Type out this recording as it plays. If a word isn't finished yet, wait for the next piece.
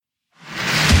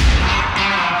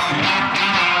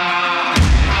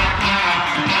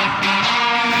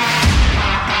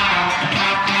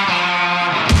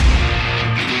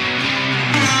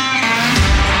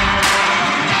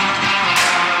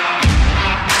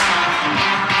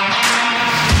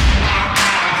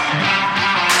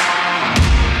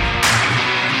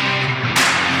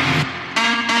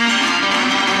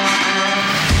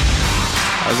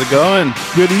How's it going?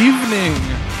 Good evening,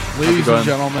 ladies and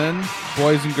gentlemen,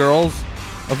 boys and girls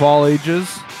of all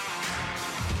ages.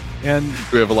 And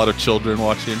we have a lot of children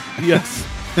watching. Yes.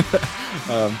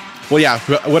 Well, yeah,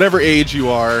 whatever age you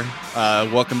are,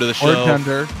 welcome to the show. Or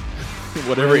gender.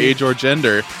 Whatever age or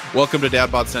gender, welcome to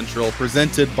Dadbod Central,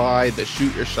 presented by the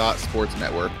Shoot Your Shot Sports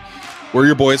Network. We're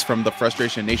your boys from the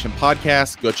Frustration Nation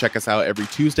podcast. Go check us out every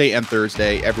Tuesday and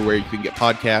Thursday, everywhere you can get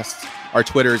podcasts. Our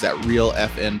Twitter is at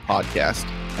RealFN Podcast,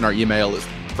 and our email is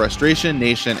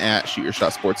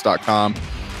frustrationnation@shootyourshotsports.com.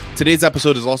 Today's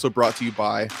episode is also brought to you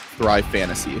by Thrive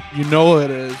Fantasy. You know it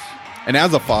is. And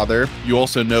as a father, you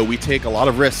also know we take a lot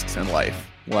of risks in life.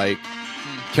 Like,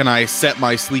 can I set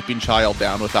my sleeping child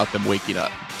down without them waking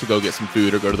up to go get some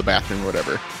food or go to the bathroom or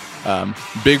whatever?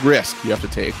 Big risk you have to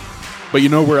take. But you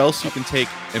know where else you can take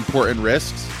important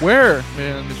risks? Where,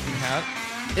 man, in the Michigan hat?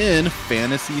 In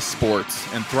fantasy sports.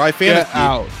 And Thrive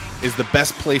Fantasy is the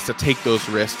best place to take those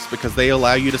risks because they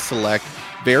allow you to select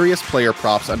various player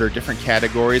props under different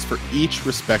categories for each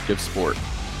respective sport.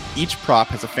 Each prop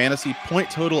has a fantasy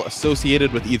point total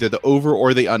associated with either the over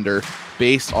or the under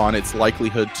based on its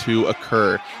likelihood to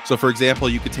occur. So, for example,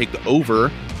 you could take the over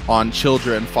on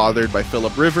children fathered by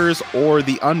Phillip Rivers or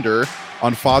the under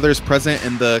on fathers present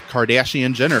in the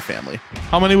Kardashian-Jenner family.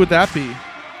 How many would that be?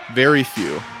 Very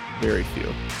few. Very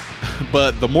few.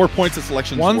 But the more points of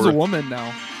selection, one's a woman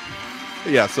now.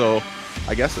 Yeah, so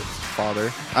I guess it's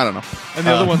father. I don't know. And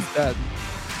the other one's dead.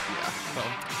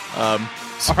 Yeah.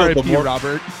 So R.I.P.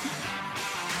 Robert.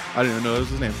 I didn't even know that was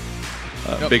his name.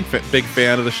 Big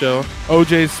fan of the show.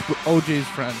 OJ's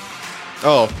friend.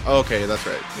 Oh, okay, that's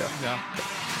right. Yeah.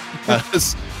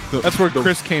 That's where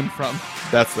Chris came from.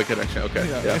 That's the connection. Okay.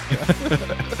 Yeah.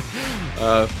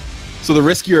 Yeah. So the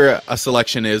riskier a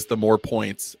selection is, the more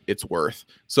points it's worth.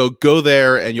 So go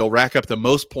there and you'll rack up the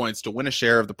most points to win a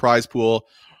share of the prize pool.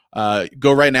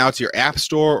 Go right now to your App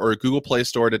Store or Google Play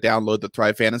Store to download the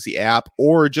Thrive Fantasy app,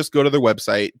 or just go to their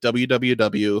website,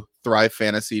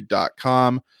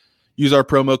 www.thrivefantasy.com. Use our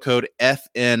promo code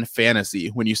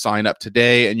FNFantasy when you sign up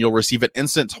today, and you'll receive an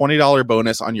instant $20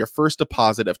 bonus on your first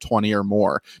deposit of $20 or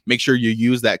more. Make sure you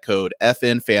use that code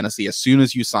FNFantasy as soon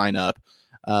as you sign up,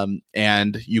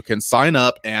 and you can sign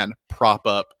up and prop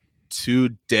up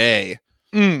today.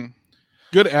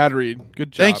 Good ad read.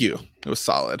 Good job. Thank you. It was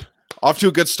solid. Off to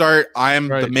a good start. I am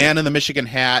the man in the Michigan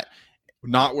hat,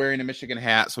 not wearing a Michigan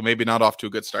hat, so maybe not off to a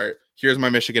good start. Here's my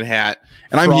Michigan hat,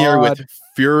 and I'm here with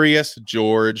Furious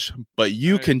George, but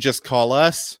you can just call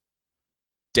us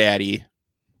Daddy.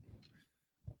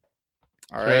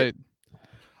 All right.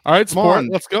 All right, sport.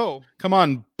 Let's go. Come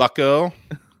on, bucko.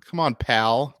 Come on,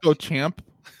 pal. Go, champ.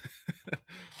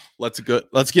 Let's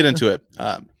get into it.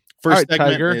 First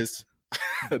segment is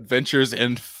Adventures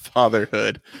in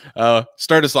Fatherhood.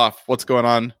 Start us off. What's going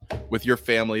on with your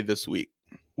family this week?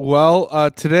 Well,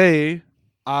 today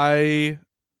I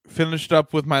finished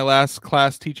up with my last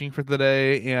class teaching for the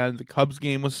day, and the Cubs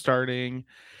game was starting,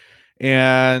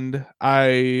 and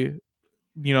the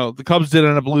Cubs did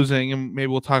end up losing, and maybe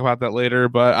we'll talk about that later,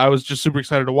 but I was just super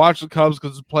excited to watch the Cubs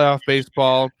because it's playoff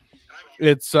baseball.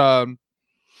 It's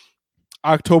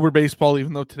October baseball,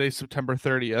 even though today's September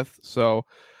 30th. So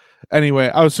anyway,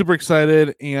 I was super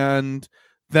excited, and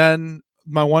then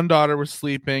my one daughter was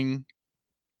sleeping.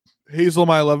 Hazel,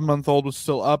 my 11-month-old, was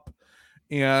still up,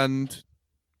 and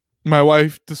my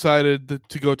wife decided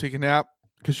to go take a nap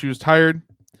because she was tired,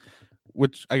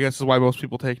 which I guess is why most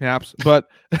people take naps. But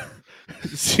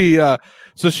she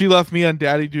left me on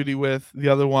daddy duty with the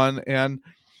other one, and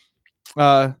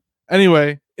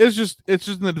anyway, it's just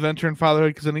an adventure in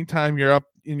fatherhood because anytime you're up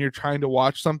and you're trying to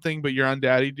watch something but you're on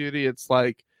daddy duty, it's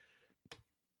like,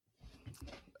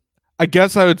 I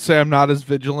guess I would say I'm not as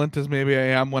vigilant as maybe I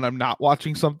am when I'm not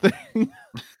watching something.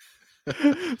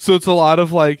 So it's a lot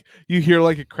of like, you hear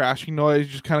like a crashing noise,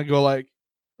 you just kind of go like,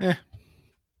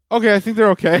 okay, I think they're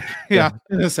okay. Yeah.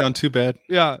 It doesn't sound too bad.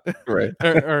 Yeah. Right.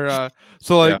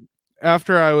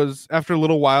 After a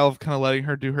little while of kind of letting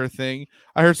her do her thing,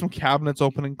 I heard some cabinets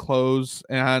open and close,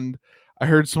 and I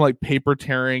heard some like paper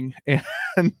tearing, and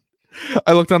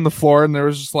I looked on the floor and there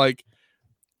was just like,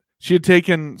 she had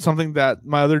taken something that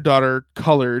my other daughter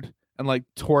colored and like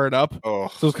tore it up. Oh.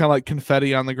 So it was kind of like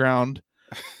confetti on the ground,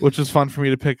 which was fun for me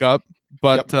to pick up.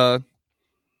 But to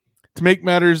make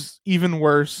matters even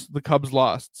worse, the Cubs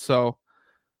lost. So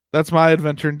that's my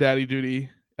adventure in daddy duty.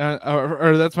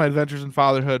 Or that's my adventures in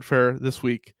fatherhood for this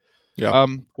week. Yeah.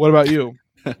 What about you?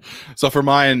 So for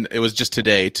mine, it was just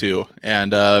today too.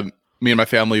 And me and my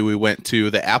family, we went to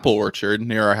the apple orchard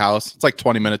near our house. It's like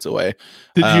 20 minutes away.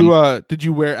 Did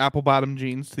you wear apple bottom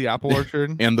jeans to the apple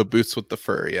orchard? And the boots with the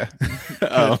fur, yeah.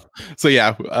 So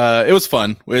yeah, it was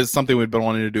fun. It was something we'd been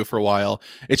wanting to do for a while.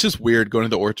 It's just weird going to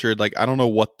the orchard. Like, I don't know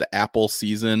what the apple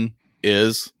season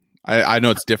is. I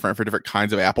know it's different for different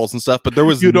kinds of apples and stuff, but there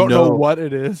was you don't know what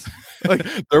it is. Like,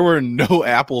 there were no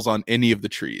apples on any of the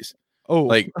trees. Oh,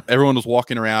 like everyone was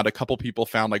walking around. A couple people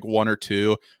found like one or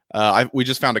two. We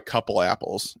just found a couple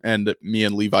apples, and me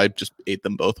and Levi just ate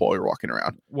them both while we were walking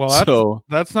around. Well,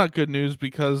 that's not good news,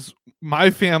 because my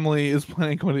family is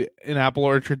planning to go to an apple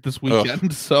orchard this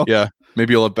weekend. So yeah,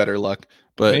 maybe you'll have better luck.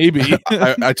 But maybe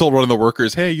I told one of the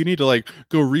workers, "Hey, you need to like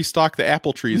go restock the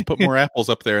apple trees, put more apples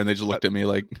up there," and they just looked at me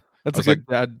like, "That's a good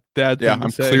dad thing yeah, to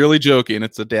I'm say." clearly joking.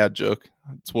 It's a dad joke.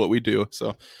 It's what we do.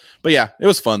 So, but yeah, it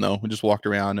was fun though. We just walked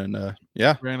around and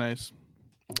yeah, very nice,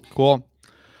 cool,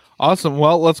 awesome.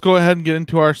 Well, let's go ahead and get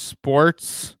into our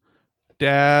sports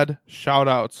dad shout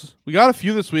outs. We got a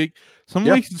few this week. Some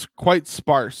weeks it's quite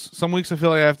sparse. Some weeks I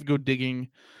feel like I have to go digging,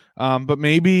 but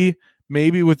maybe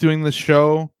with doing this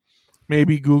show,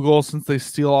 maybe Google, since they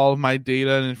steal all of my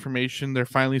data and information, they're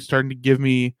finally starting to give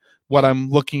me what I'm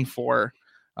looking for.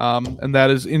 And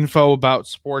that is info about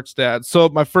sports dads. So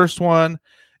my first one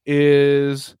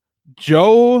is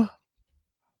Joe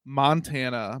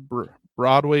Montana,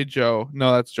 Broadway Joe.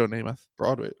 No, that's Joe Namath.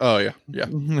 Broadway. Oh yeah.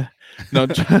 No.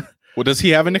 Well, does he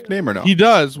have a nickname or no? He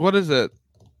does. What is it?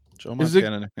 Joe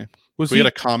Montana nickname. Was we he got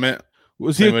a comment?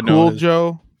 Was he a cool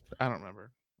Joe? I don't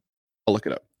remember. I'll look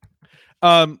it up.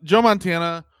 Joe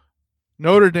Montana,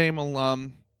 Notre Dame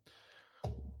alum.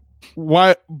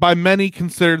 By many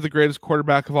considered the greatest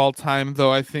quarterback of all time,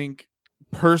 though I think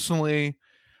personally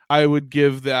I would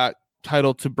give that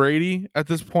title to Brady at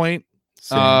this point.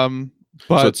 But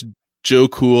so it's Joe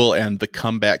Cool and the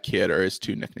Comeback Kid are his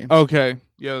two nicknames. Okay,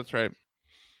 yeah, that's right.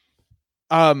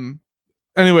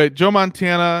 Anyway, Joe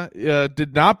Montana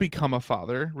did not become a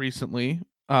father recently,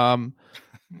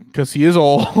 because he is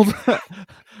old.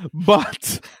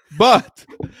 but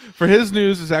for his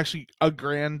news is actually a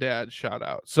granddad shout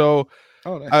out. So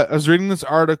nice. I was reading this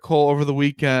article over the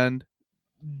weekend.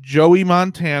 Joey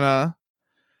Montana,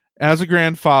 as a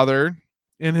grandfather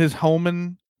in his home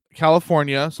in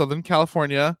California, Southern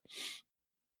California,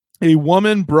 a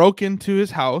woman broke into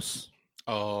his house.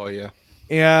 Oh yeah.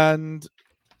 And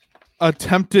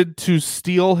attempted to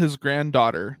steal his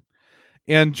granddaughter.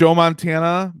 And Joe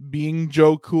Montana, being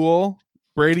Joe Cool,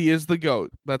 Brady is the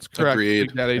GOAT. That's correct. Agreed.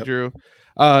 Big Daddy Drew.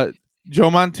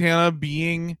 Joe Montana,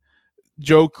 being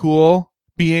Joe Cool,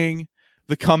 being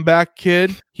the comeback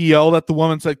kid, he yelled at the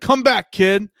woman, said, "Come back,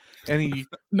 kid!" And he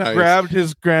grabbed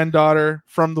his granddaughter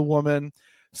from the woman,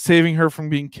 saving her from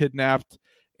being kidnapped.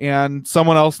 And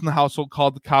someone else in the household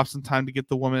called the cops in time to get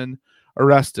the woman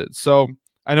arrested. So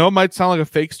I know it might sound like a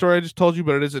fake story I just told you,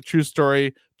 but it is a true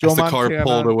story. Joe Montana, the car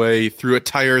pulled away, threw a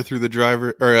tire through the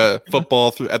driver, or a football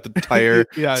through at the tire,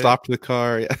 stopped the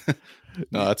car. Yeah.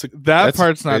 No, that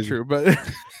part's crazy. Not true, but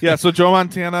yeah. So Joe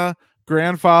Montana,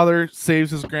 grandfather, saves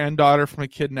his granddaughter from a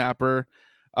kidnapper,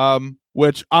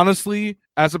 which honestly,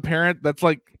 as a parent, that's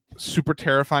like super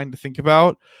terrifying to think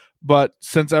about. But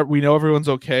since we know everyone's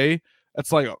okay,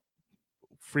 it's like a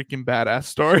freaking badass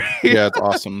story. Yeah, it's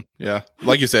awesome. Yeah,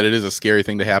 like you said, it is a scary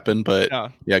thing to happen, but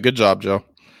yeah, good job, Joe.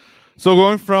 So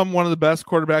going from one of the best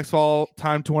quarterbacks of all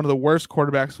time to one of the worst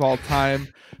quarterbacks of all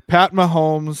time, Pat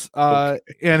Mahomes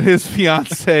and his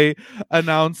fiance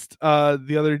announced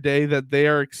the other day that they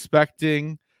are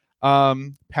expecting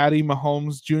Patty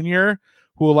Mahomes Jr.,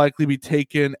 who will likely be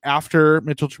taken after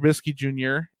Mitchell Trubisky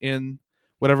Jr. in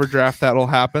whatever draft that will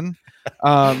happen.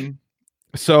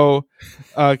 So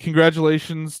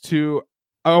congratulations to,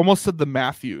 I almost said the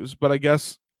Matthews, but I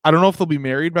guess, I don't know if they'll be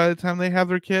married by the time they have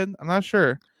their kid. I'm not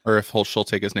sure. Or if she'll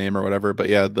take his name or whatever. But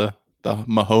yeah, the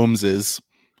Mahomes is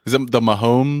it the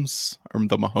Mahomes or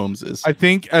the Mahomes is? I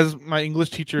think, as my English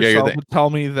teacher would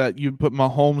tell me, that you'd put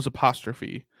Mahomes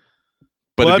apostrophe.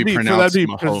 But it'd be pronounced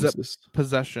Mahomes.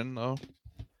 Possession though.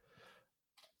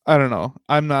 I don't know.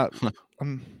 I'm not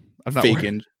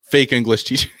fake English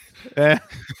teacher.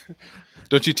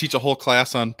 Don't you teach a whole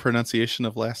class on pronunciation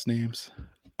of last names?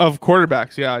 Of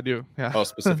quarterbacks, yeah, I do. Yeah. Oh,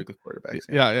 specifically quarterbacks.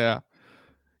 Yeah.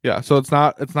 So it's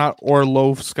not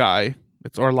Orlovsky,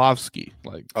 it's Orlovsky.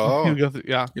 Like,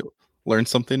 You'll learn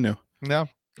something new. Yeah.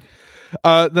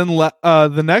 Then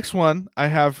the next one I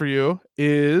have for you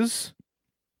is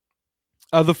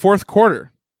the fourth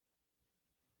quarter.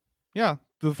 Yeah,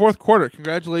 the fourth quarter.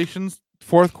 Congratulations,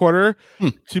 fourth quarter,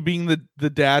 to being the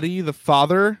daddy, the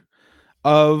father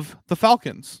of the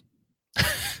Falcons.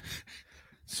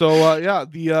 So yeah,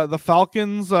 the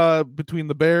Falcons between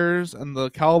the Bears and the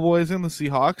Cowboys and the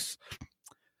Seahawks,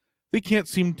 they can't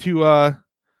seem to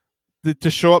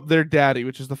show up their daddy,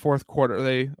 which is the fourth quarter.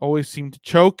 They always seem to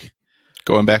choke.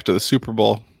 Going back to the Super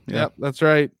Bowl. Yep, that's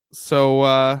right.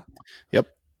 So yep.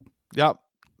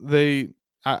 They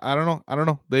I don't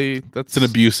know. That's an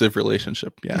abusive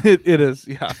relationship. Yeah. It is,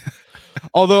 yeah.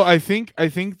 Although I think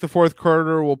the fourth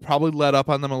quarter will probably let up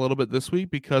on them a little bit this week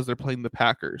because they're playing the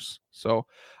Packers. So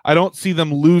I don't see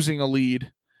them losing a lead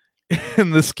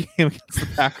in this game against the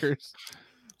Packers.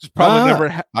 Just probably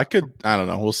never. I don't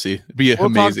know. We'll see. It'd be we'll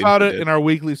amazing. We'll talk about it in our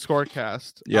weekly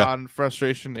scorecast on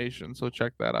Frustration Nation. So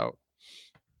check that out.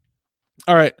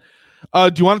 All right.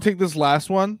 Do you want to take this last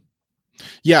one?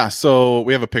 Yeah, so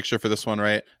we have a picture for this one,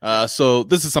 right? So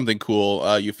this is something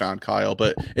cool you found, Kyle,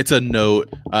 but it's a note.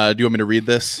 Do you want me to read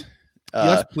this?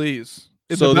 Yes, please.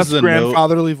 In so the best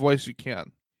grandfatherly voice you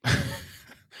can.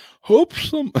 Hope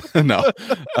some no.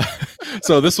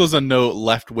 So this was a note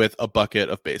left with a bucket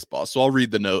of baseball. So I'll read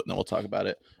the note and then we'll talk about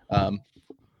it. I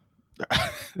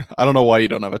don't know why you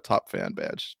don't have a top fan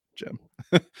badge, Jim.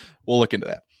 We'll look into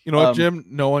that. You know what, Jim?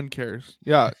 No one cares.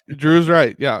 Yeah, Drew's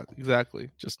right. Yeah, exactly.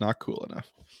 Just not cool enough.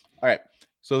 All right.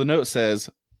 So the note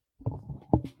says,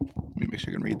 let me make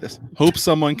sure you can read this. Hope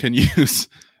someone can use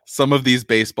some of these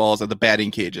baseballs at the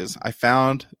batting cages. I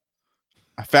found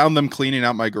them cleaning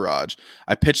out my garage.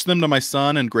 I pitched them to my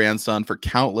son and grandson for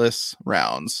countless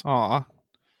rounds. Aw.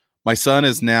 My son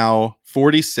is now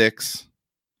 46.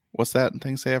 What's that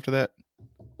thing say after that?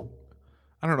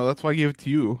 I don't know. That's why I gave it to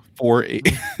you.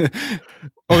 4-8.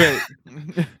 Okay.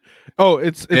 Oh,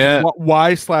 it's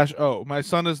Y/O. My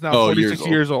son is now 46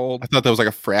 years old. I thought that was like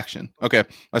a fraction. Okay.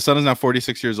 My son is now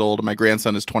 46 years old and my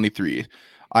grandson is 23.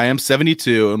 I am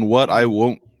 72 and what I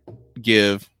wouldn't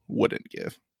give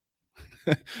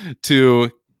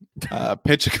to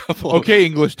pitch a couple. Okay,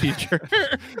 English teacher.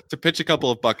 To pitch a couple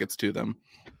of buckets to them.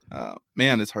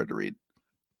 Man, it's hard to read.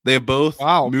 They have both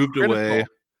moved away.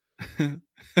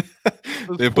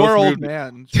 They've poor both old moved,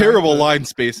 man. Terrible line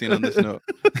spacing on this note.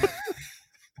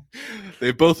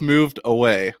 They've both moved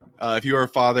away. If you are a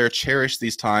father, cherish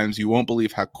these times. You won't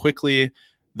believe how quickly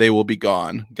they will be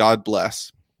gone. God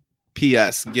bless.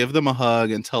 P.S. Give them a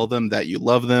hug and tell them that you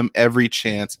love them every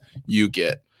chance you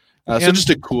get. So just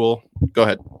a cool. Go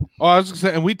ahead. Oh, I was going to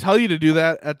say, and we tell you to do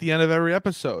that at the end of every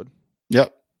episode.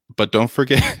 Yep. But don't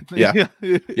forget. Yeah.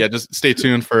 Just stay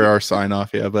tuned for our sign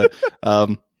off. Yeah. But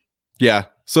yeah.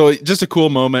 So just a cool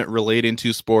moment relating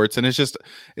to sports. And it's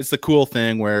the cool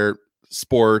thing where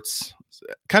sports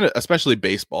kind of, especially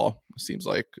baseball, seems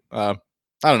like, I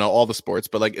don't know, all the sports,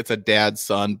 but like it's a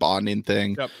dad-son bonding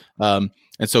thing. Yep.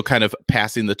 And so kind of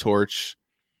passing the torch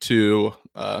to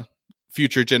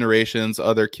future generations,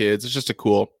 other kids. It's just a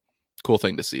cool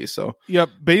thing to see. So yep,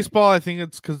 baseball, I think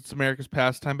it's because it's America's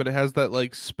pastime, but it has that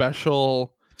like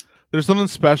special, there's something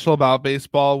special about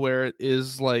baseball where it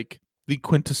is like the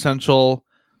quintessential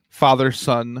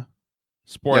father-son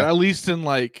sport, at least in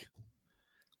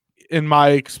my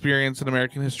experience in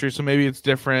American history. So maybe it's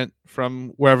different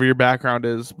from wherever your background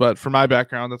is, but for my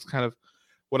background, that's kind of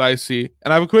what I see.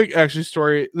 And I have a quick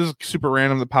story. This is super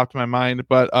random that popped in my mind,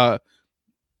 but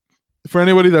for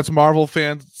anybody that's Marvel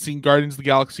fans, seen Guardians of the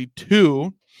Galaxy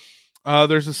 2,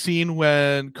 there's a scene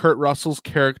when Kurt Russell's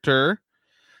character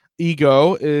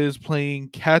Ego is playing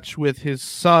catch with his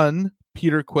son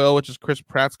Peter Quill, which is Chris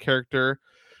Pratt's character,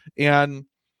 and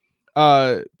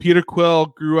Peter Quill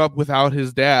grew up without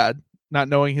his dad, not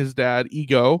knowing his dad,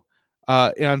 Ego.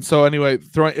 And so anyway,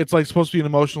 it's like supposed to be an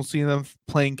emotional scene of them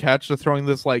playing catch. They're throwing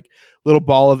this like little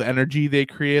ball of energy they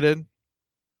created.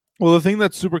 Well, the thing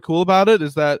that's super cool about it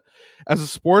is that as a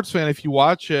sports fan, if you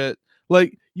watch it,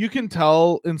 like you can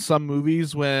tell in some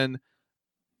movies when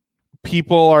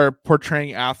people are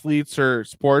portraying athletes or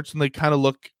sports and they kind of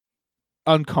look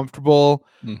uncomfortable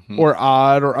or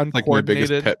odd or uncoordinated. Like my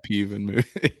biggest pet peeve in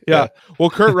movie. Yeah.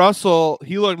 Well, Kurt Russell,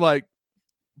 he looked like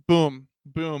boom,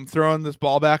 throwing this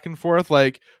ball back and forth,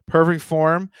 like perfect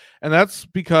form. And that's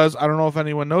because, I don't know if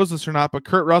anyone knows this or not, but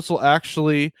Kurt Russell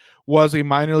actually was a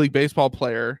minor league baseball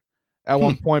player at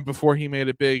one point before he made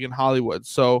it big in Hollywood.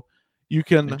 So you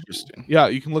can,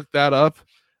 you can look that up.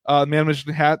 Man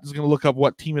Mission Hat is going to look up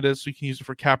what team it is so you can use it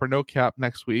for cap or no cap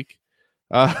next week.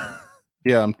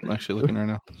 Yeah, I'm actually looking right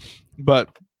now. But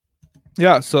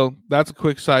yeah, so that's a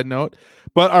quick side note.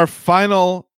 But our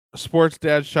final sports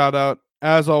dad shout out,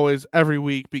 as always, every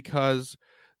week, because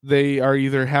they are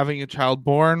either having a child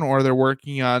born or they're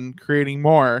working on creating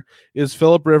more, is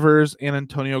Philip Rivers and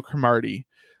Antonio Cromartie.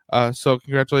 So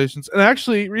congratulations. And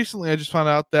actually, recently I just found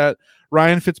out that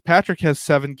Ryan Fitzpatrick has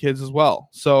 7 kids as well.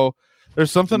 So there's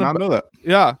something I know that.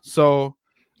 Yeah. So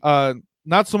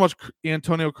not so much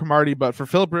Antonio Cromartie, but for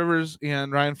Phillip Rivers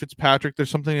and Ryan Fitzpatrick, there's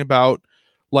something about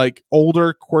like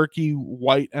older, quirky,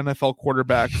 white NFL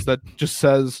quarterbacks that just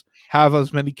says have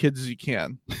as many kids as you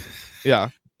can. Yeah.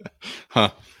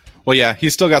 Huh. Well, yeah,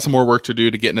 he's still got some more work to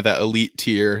do to get into that elite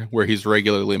tier where he's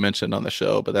regularly mentioned on the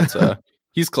show, but that's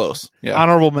he's close. Yeah.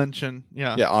 Honorable mention.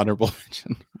 Yeah. Yeah, honorable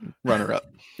mention. Runner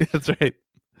up. That's right.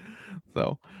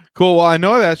 So cool. Well, I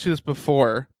know I've asked you this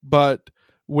before, but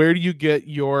where do you get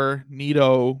your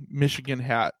Nito Michigan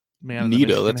hat, man?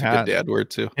 Nito, that's a good dad word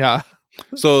too. Yeah.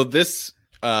 So this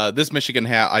Michigan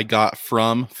hat I got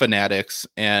from Fanatics,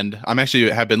 and I'm actually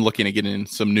have been looking at getting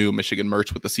some new Michigan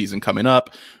merch with the season coming up.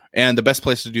 And the best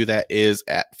place to do that is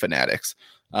at Fanatics.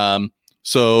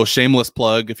 So shameless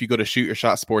plug, if you go to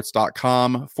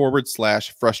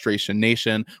shootyourshotsports.com/frustration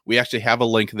nation, we actually have a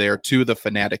link there to the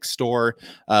Fanatics store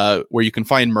where you can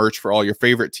find merch for all your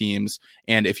favorite teams.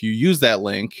 And if you use that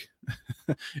link,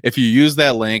 you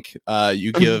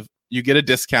get a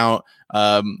discount.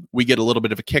 We get a little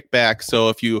bit of a kickback. So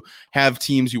if you have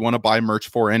teams you want to buy merch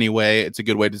for anyway, it's a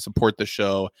good way to support the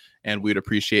show, and we'd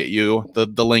appreciate you. The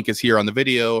link is here on the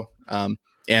video.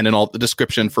 And in all the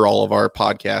description for all of our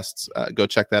podcasts, go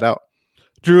check that out.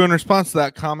 Drew, in response to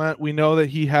that comment, we know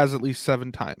that he has at least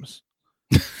 7 times.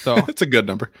 So it's a good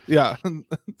number. Yeah.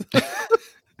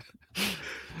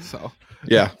 So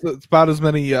yeah, it's about as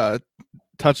many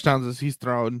touchdowns as he's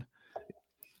thrown.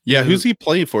 Yeah, who's he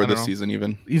playing for this season?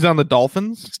 Even he's on the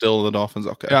Dolphins. Still the Dolphins.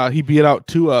 Okay. Yeah, he beat out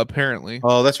Tua apparently.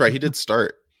 Oh, that's right. He did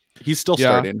start. He's still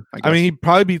starting. I mean, he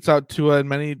probably beats out Tua in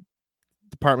many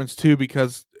departments too,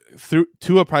 because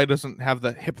Tua probably doesn't have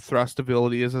the hip thrust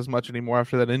ability as much anymore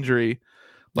after that injury,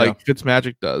 like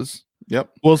Fitzmagic does. Yep.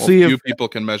 We'll see if people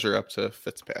can measure up to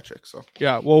Fitzpatrick. So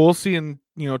yeah, well, we'll see in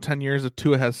 10 years if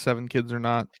Tua has 7 kids or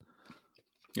not.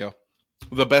 Yeah,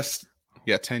 the best.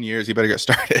 Yeah, 10 years. You better get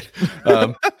started.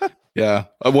 Yeah,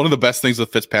 one of the best things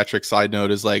with Fitzpatrick. Side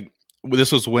note is like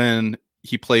this was when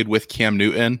he played with Cam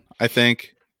Newton. I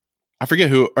think I forget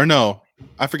who or no,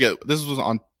 I forget. This was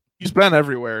on. He's been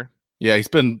everywhere. Yeah, he's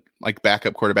been like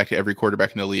backup quarterback to every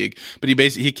quarterback in the league. But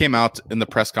he came out in the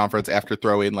press conference after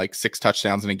throwing like 6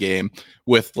 touchdowns in a game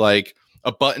with like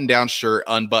a button-down shirt,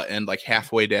 unbuttoned, like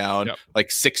halfway down, like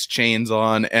 6 chains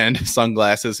on and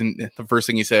sunglasses. And the first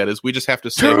thing he said is, "We just have to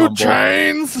stay humble." 2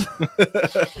 chains.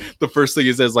 The first thing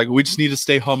he says, like, "We just need to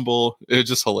stay humble." It's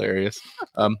just hilarious.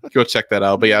 Go check that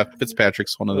out. But yeah,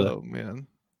 Fitzpatrick's one of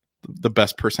the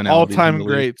best personalities, all-time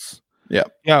greats. Yeah.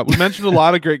 Yeah. We mentioned a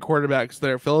lot of great quarterbacks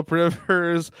there. Phillip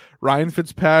Rivers, Ryan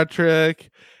Fitzpatrick,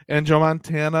 and Joe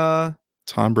Montana.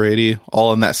 Tom Brady,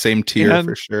 all in that same tier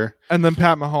for sure. And then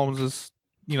Pat Mahomes is,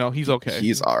 he's okay.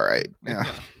 He's all right. Yeah.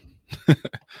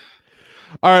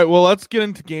 All right. Well, let's get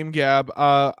into Game Gab.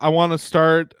 I want to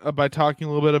start by talking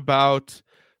a little bit about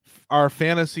our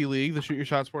fantasy league, the Shoot Your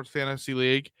Shot Sports Fantasy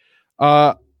League.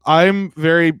 I'm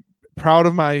very proud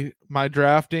of my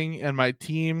drafting and my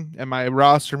team and my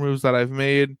roster moves that I've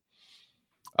made,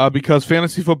 because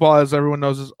fantasy football, as everyone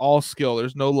knows, is all skill.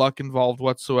 There's no luck involved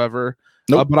whatsoever.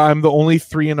 Nope. But I'm the only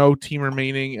 3-0 team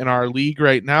remaining in our league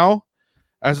right now,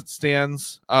 as it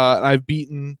stands. I've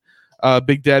beaten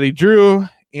Big Daddy Drew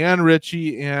and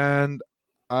Richie, and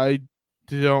I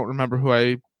don't remember who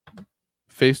I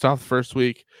faced off the first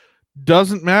week.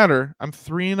 Doesn't matter. I'm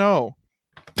 3-0.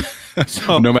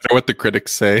 So, no matter what the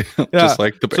critics say, just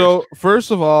like the Bears. So first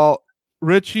of all,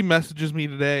 Richie messages me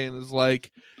today and is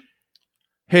like,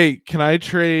 "Hey, can I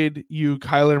trade you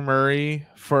Kyler Murray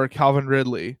for Calvin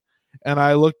Ridley?" And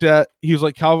I looked at, he was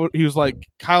like,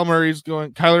 Kyler Murray's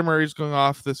going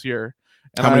off this year.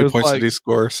 And how many points did he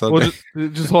score Sunday? Well,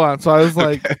 just hold on. So I was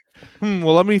like,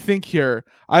 well, let me think here.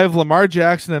 I have Lamar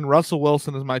Jackson and Russell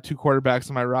Wilson as my 2 quarterbacks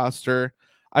on my roster.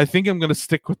 I think I'm going to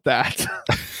stick with that.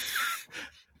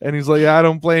 And he's like, "Yeah, I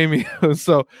don't blame you."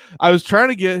 So I was trying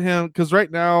to get him, because right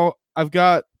now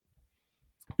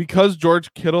because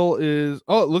George Kittle it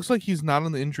looks like he's not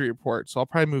on the injury report. So I'll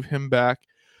probably move him back.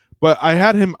 But I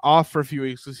had him off for a few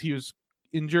weeks because he was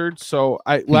injured. So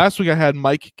last week I had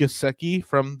Mike Gesicki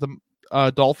from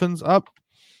the Dolphins up,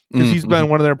 because he's been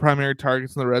one of their primary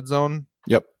targets in the red zone.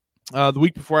 Yep. The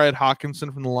week before I had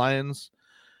Hawkinson from the Lions.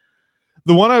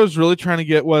 The one I was really trying to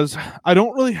get was, I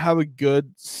don't really have a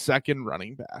good second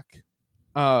running back.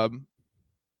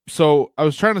 So I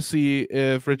was trying to see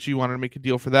if Richie wanted to make a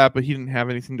deal for that, but he didn't have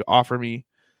anything to offer me.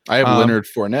 I have Leonard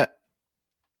Fournette.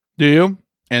 Do you?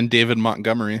 And David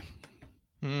Montgomery.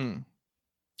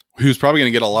 Who's probably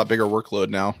going to get a lot bigger workload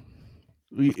now.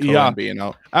 Yeah. Being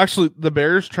out. Actually, the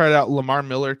Bears tried out Lamar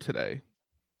Miller today.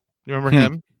 You remember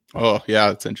him? Oh, yeah.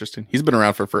 It's interesting. He's been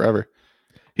around for forever.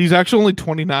 He's actually only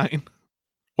 29.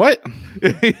 What?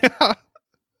 Yeah.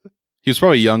 He was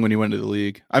probably young when he went to the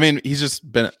league. I mean, he's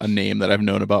just been a name that I've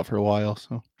known about for a while.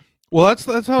 So, well,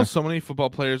 that's how so many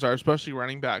football players are, especially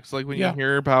running backs. Like when you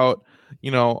hear about,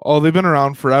 oh, they've been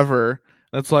around forever.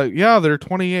 That's like, yeah, they're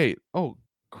 28. Oh,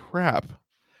 crap.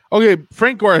 Okay,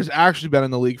 Frank Gore has actually been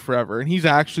in the league forever, and he's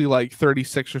actually like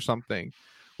 36 or something,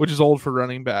 which is old for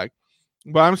running back.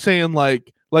 But I'm saying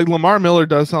like Lamar Miller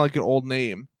does sound like an old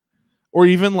name, or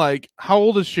even like how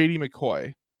old is Shady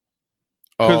McCoy?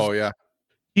 Oh yeah.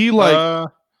 He I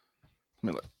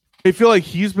feel like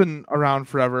he's been around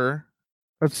forever.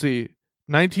 Let's see,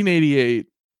 1988.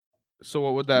 So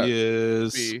what would that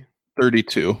be?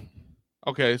 32.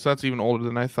 Okay, so that's even older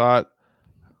than I thought.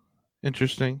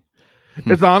 Interesting.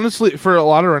 It's honestly, for a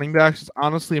lot of running backs, it's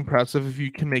honestly impressive if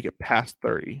you can make it past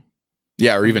 30.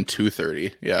 Yeah, or even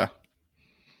 230. Yeah.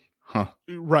 Huh.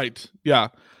 Right. Yeah.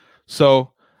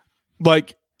 So,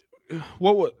 like,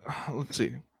 let's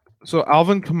see. So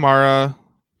Alvin Kamara,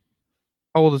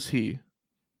 how old is he?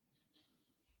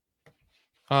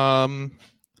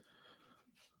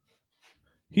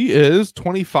 He is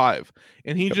 25,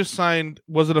 and he just signed.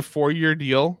 Was it a 4-year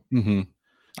deal? Mm-hmm.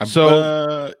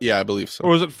 So, yeah, I believe so.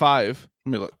 Or was it 5?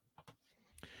 Let me look.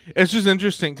 It's just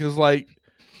interesting because, like,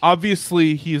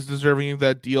 obviously he's deserving of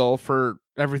that deal for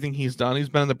everything he's done. He's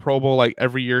been in the Pro Bowl like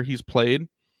every year he's played.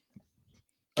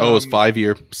 Oh, it's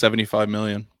 5-year, $75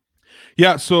 million.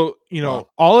 Yeah, so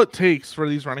all it takes for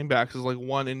these running backs is like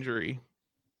one injury,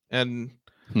 and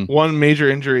one major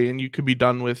injury, and you could be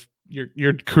done with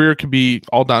your career. Could be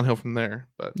all downhill from there.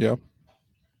 But yeah,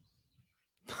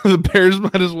 the Bears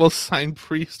might as well sign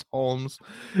Priest Holmes.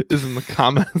 Is in the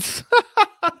comments.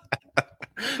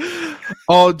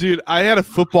 Oh, dude, I had a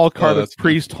football card of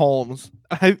Priest Holmes.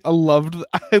 I loved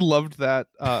that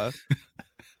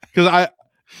because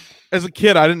as a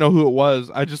kid, I didn't know who it was.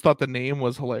 I just thought the name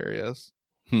was hilarious.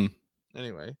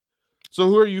 Anyway, so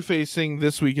who are you facing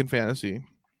this week in fantasy?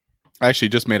 I actually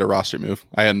just made a roster move.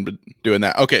 I hadn't been doing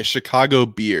that. Okay, Chicago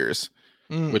Bears,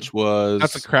 which was...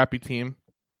 That's a crappy team.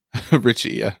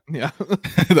 Richie, yeah. Yeah.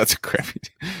 That's a crappy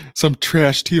team. Some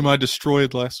trash team I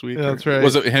destroyed last week. Yeah, that's right.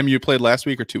 Was it him you played last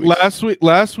week or 2 weeks?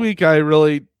 Last week I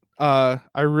really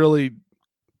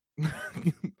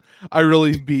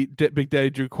beat Big Daddy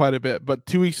Drew quite a bit, but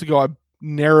 2 weeks ago I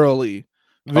narrowly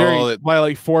by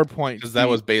like 4 points. Because that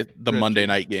was the Monday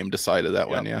night game decided that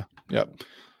one, yeah. Yep.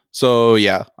 So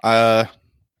yeah,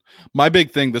 my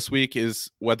big thing this week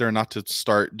is whether or not to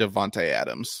start Davante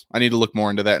Adams. I need to look more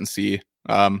into that and see.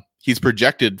 He's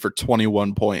projected for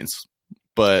 21 points,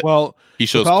 but he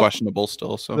shows questionable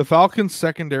still. So the Falcons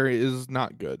secondary is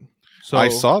not good. So I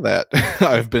saw that.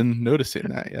 I've been noticing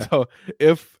that. Yeah. So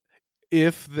if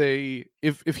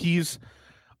he's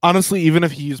honestly, even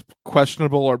if he's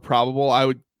questionable or probable, I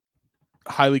would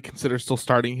highly consider still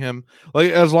starting him.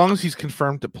 Like as long as he's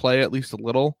confirmed to play at least a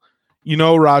little,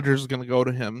 Rodgers is going to go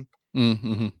to him.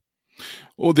 Mm-hmm.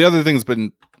 Well, the other thing's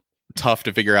been tough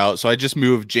to figure out. So I just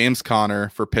moved James Conner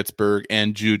for Pittsburgh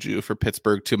and Juju for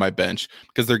Pittsburgh to my bench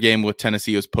because their game with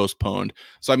Tennessee was postponed.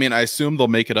 So I mean, I assume they'll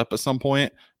make it up at some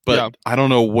point, but I don't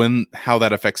know how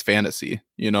that affects fantasy.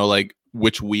 Like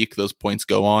which week those points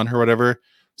go on or whatever.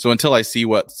 So until I see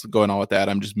what's going on with that,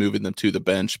 I'm just moving them to the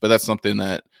bench. But that's something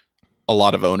that a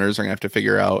lot of owners are gonna have to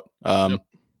figure out.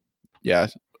 Yeah.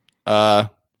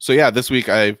 So yeah, this week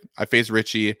I face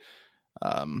Richie.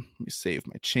 Let me save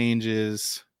my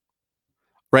changes.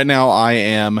 Right now I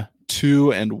am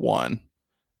 2-1,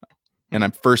 and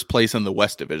I'm first place in the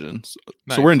West Division.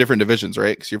 So we're in different divisions,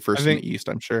 right? Because you're first in the East,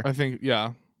 I'm sure. I think,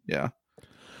 yeah.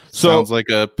 So sounds like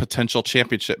a potential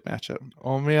championship matchup.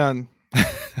 Oh man.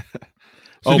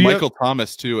 Michael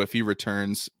Thomas too. If he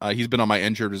returns, he's been on my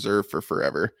injured reserve for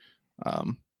forever.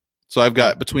 So I've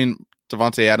got between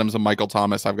Davante Adams and Michael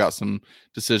Thomas, I've got some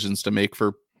decisions to make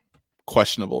for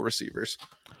questionable receivers.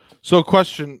 So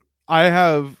question, I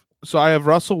have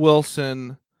Russell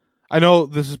Wilson. I know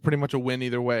this is pretty much a win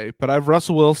either way, but I have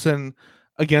Russell Wilson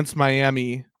against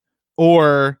Miami,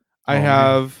 or I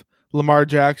have Lamar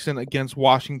Jackson against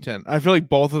Washington. I feel like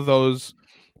both of those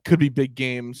could be big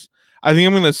games. I think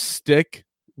I'm going to stick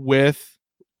with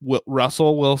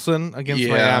Russell Wilson against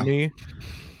Miami.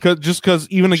 Because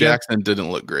even Jackson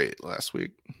didn't look great last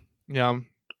week. Yeah.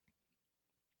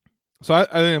 So I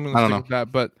think I'm going to stick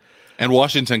with that. And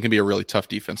Washington can be a really tough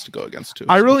defense to go against too.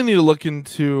 I really need to look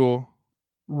into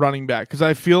running back because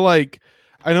I feel like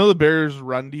I know the Bears'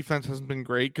 run defense hasn't been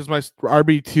great because my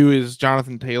RB2 is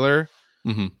Jonathan Taylor.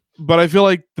 Mm-hmm. But I feel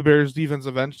like the Bears' defense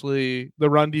the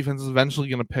run defense is eventually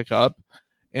going to pick up,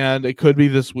 and it could be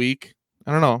this week.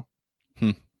 I don't know.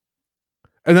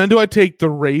 And then do I take the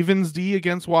Ravens D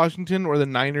against Washington or the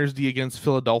Niners D against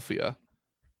Philadelphia?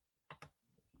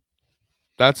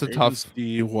 That's a Ravens tough.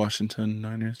 D, Washington,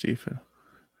 Niners D.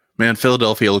 Man,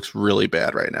 Philadelphia looks really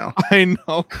bad right now. I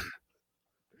know.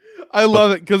 I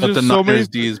love it because there's so many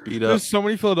D is beat up. There's so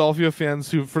many Philadelphia fans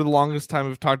who, for the longest time,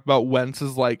 have talked about Wentz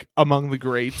as like among the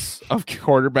greats of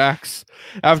quarterbacks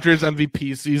after his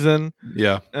MVP season.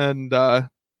 Yeah, and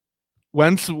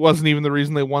Wentz wasn't even the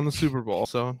reason they won the Super Bowl.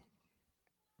 So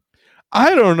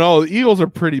I don't know. The Eagles are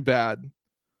pretty bad.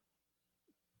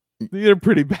 They're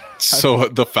pretty bad. So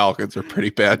the Falcons are pretty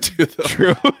bad too,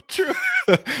 though. True.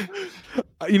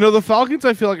 The Falcons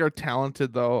I feel like are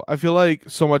talented though. I feel like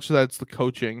so much of that's the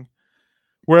coaching.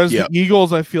 Whereas the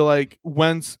Eagles, I feel like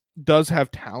Wentz does have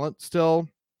talent still.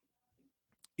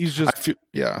 He's just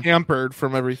hampered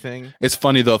from everything. It's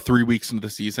funny though, 3 weeks into the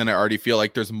season, I already feel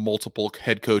like there's multiple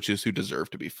head coaches who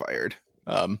deserve to be fired.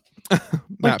 Like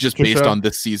just Patricia, based on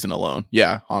this season alone.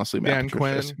 Yeah, honestly, Dan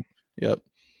Quinn. Yep.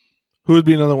 Who would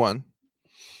be another one?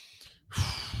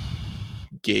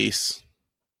 Gase.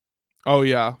 Oh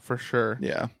yeah, for sure.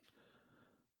 Yeah.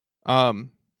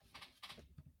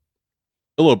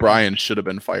 Bill O'Brien should have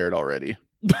been fired already.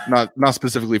 not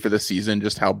specifically for this season,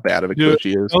 just how bad of a coach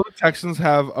he is. The Texans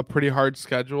have a pretty hard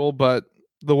schedule, but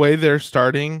the way they're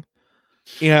starting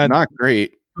and not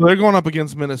great. They're going up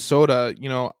against Minnesota.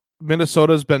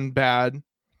 Minnesota's been bad.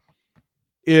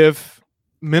 If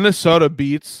Minnesota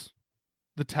beats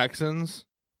the Texans,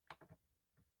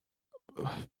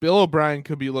 Bill O'Brien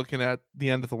could be looking at the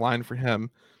end of the line for him.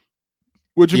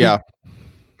 Which yeah.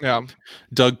 Yeah.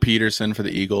 Doug Peterson for the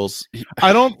Eagles.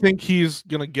 I don't think he's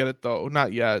going to get it, though.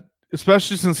 Not yet.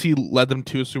 Especially since he led them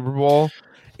to a Super Bowl.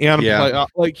 And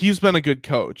he's been a good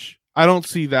coach. I don't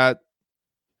see that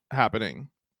happening.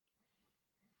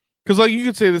 Because you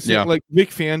could say this thing, like Vic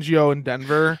Fangio in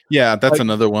Denver. Yeah, that's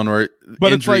another one where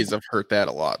injuries have hurt that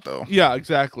a lot, though. Yeah,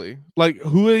 exactly.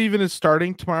 Who even is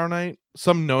starting tomorrow night?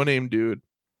 Some no-name dude.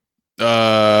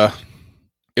 It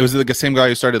was the same guy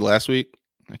who started last week.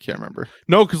 I can't remember.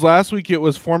 No, because last week it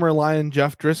was former Lion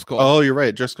Jeff Driscoll. Oh, you're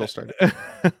right. Driscoll started.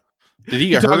 Did he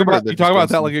get hurt? You talk about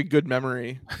that like a good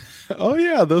memory. Oh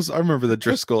yeah, I remember the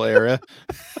Driscoll era.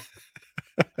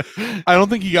 I don't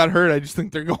think he got hurt. I just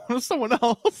think they're going to someone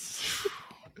else.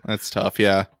 That's tough.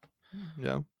 Yeah.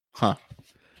 Yeah. Huh.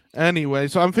 Anyway,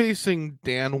 so I'm facing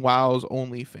Dan Wow's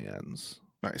OnlyFans.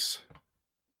 Nice.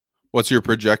 What's your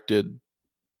projected?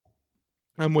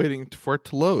 I'm waiting for it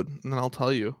to load, and then I'll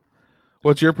tell you.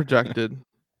 What's your projected?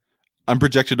 I'm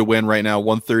projected to win right now,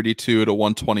 132 to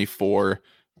 124.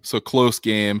 So close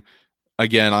game.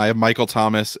 Again, I have Michael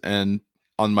Thomas and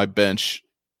on my bench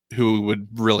who would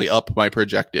really up my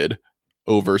projected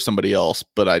over somebody else,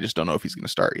 but I just don't know if he's going to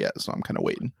start yet, so I'm kind of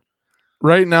waiting.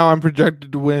 Right now, I'm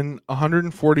projected to win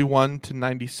 141 to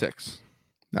 96.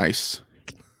 Nice.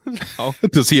 Oh.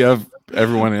 Does he have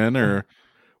everyone in or?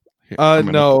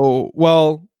 No.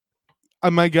 Well,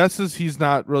 my guess is he's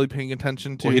not really paying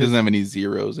attention to. Well, he doesn't have any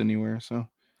zeros anywhere, so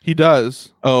he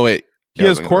does. Oh wait, he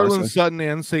has Cortland Sutton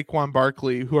and Saquon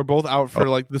Barkley, who are both out for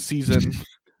the season.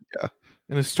 Yeah,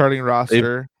 in his starting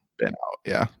roster. They've been out.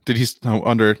 Yeah. Did he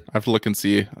under? I have to look and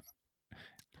see.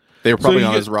 They were probably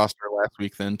on his roster last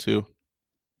week then too.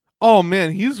 Oh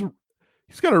man, he's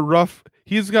got a rough.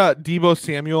 He's got Deebo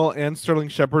Samuel and Sterling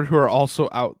Shepard who are also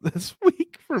out this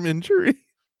week from injury.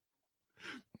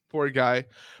 Poor guy.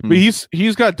 But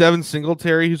he's got Devin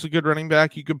Singletary, who's a good running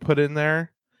back you could put in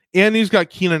there. And he's got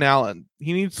Keenan Allen.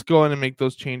 He needs to go in and make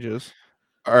those changes.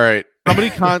 All right.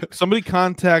 Somebody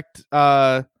contact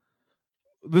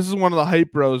this is one of the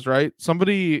hype bros, right?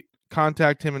 Somebody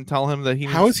contact him and tell him that he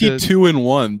needs How is he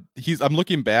 2-1? I'm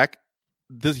looking back.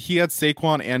 He had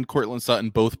Saquon and Cortland Sutton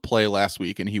both play last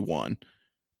week and he won.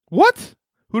 What?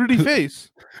 Who did he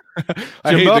face?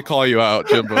 I hate to call you out,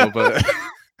 Jimbo, but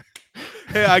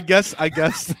hey, I guess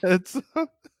that's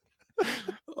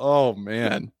oh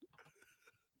man.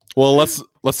 Well, let's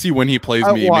see when he plays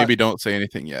me. Maybe don't say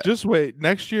anything yet. Just wait.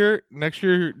 Next year,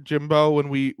 Jimbo, when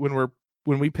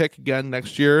we pick again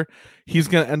next year, he's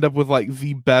gonna end up with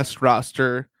the best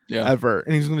roster ever,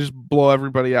 and he's gonna just blow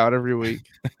everybody out every week.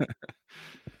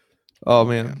 Oh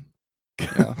man.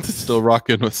 Yeah, still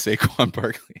rocking with Saquon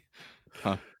Barkley.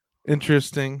 Huh.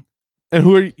 Interesting.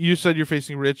 And you said you're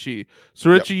facing Richie.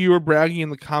 So Richie, you were bragging in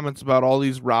the comments about all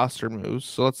these roster moves.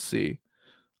 So let's see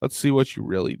what you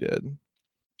really did.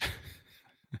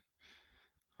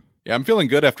 Yeah, I'm feeling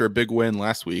good after a big win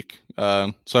last week.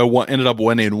 So I ended up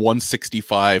winning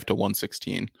 165 to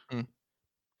 116.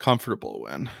 Comfortable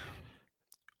win.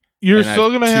 You're still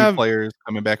going to have players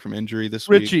coming back from injury this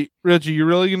week. Richie, you're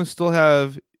really going to still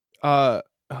have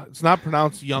it's not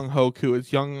pronounced Young Hoku.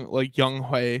 It's Young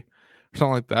Hui or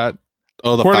something like that.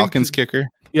 Oh, the Falcons kicker.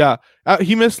 Yeah,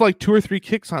 he missed like 2 or 3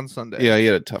 kicks on Sunday. Yeah, he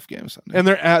had a tough game Sunday. And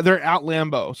they're at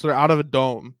Lambeau, so they're out of a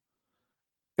dome.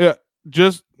 Yeah,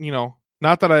 just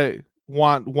not that I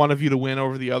want one of you to win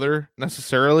over the other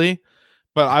necessarily,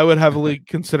 but I would heavily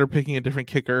consider picking a different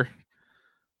kicker.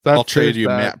 I'll trade you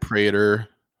Matt Prater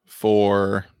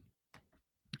for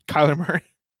Kyler Murray.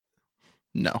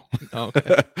 No. Oh,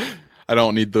 okay. I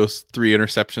don't need those 3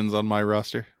 interceptions on my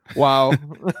roster. Wow.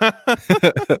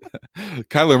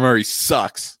 Kyler Murray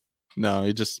sucks.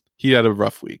 No, he had a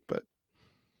rough week, but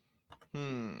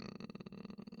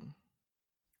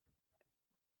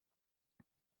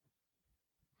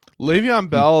Le'Veon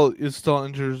Bell is still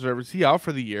injured reserve. Is he out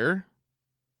for the year?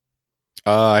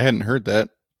 I hadn't heard that.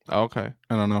 Oh, okay.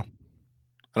 I don't know.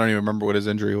 I don't even remember what his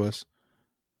injury was.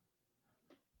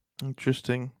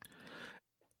 Interesting.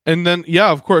 And then,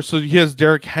 yeah, of course. So he has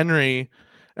Derrick Henry,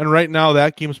 and right now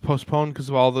that game's postponed because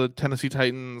of all the Tennessee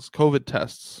Titans COVID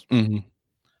tests. Mm-hmm.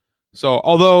 So,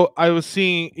 although I was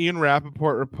seeing Ian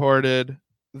Rappaport reported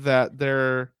that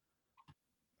they're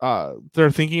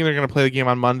thinking they're going to play the game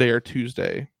on Monday or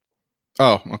Tuesday.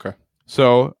 Oh, okay.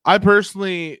 So I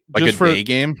personally day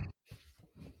game.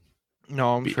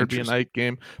 No, I'm sure it'd be a night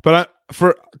game. But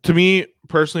to me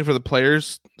personally, for the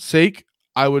players' sake,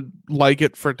 I would like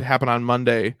it for it to happen on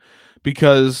Monday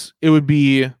because it would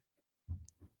be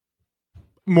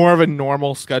more of a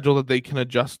normal schedule that they can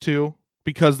adjust to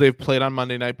because they've played on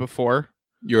Monday night before.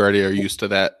 You already are used to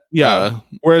that. Yeah.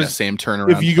 Whereas that same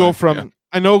turnaround. If you go from,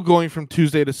 I know going from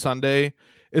Tuesday to Sunday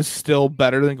is still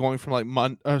better than going from like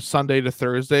Sunday to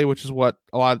Thursday, which is what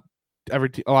a lot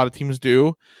of teams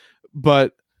do.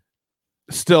 But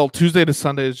still, Tuesday to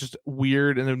Sunday is just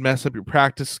weird, and it would mess up your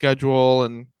practice schedule.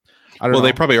 And I don't know.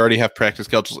 They probably already have practice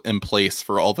schedules in place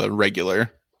for all the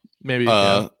regular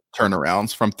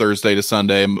turnarounds from Thursday to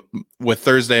Sunday. With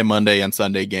Thursday, Monday, and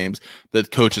Sunday games, the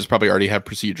coaches probably already have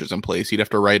procedures in place. You'd have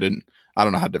to write in. I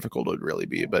don't know how difficult it would really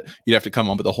be, but you'd have to come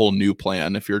up with a whole new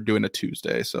plan if you're doing a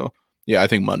Tuesday. So yeah, I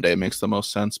think Monday makes the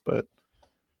most sense, but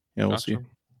we'll see.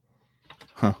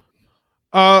 Huh.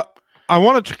 I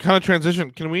want to kind of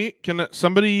transition. Can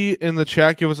somebody in the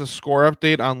chat give us a score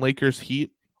update on Lakers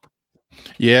Heat?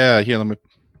 Yeah, let me.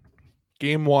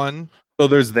 Game 1. So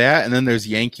there's that, and then there's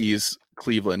Yankees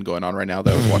Cleveland going on right now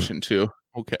that I was watching too.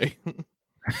 Okay.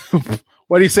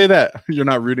 Why do you say that? You're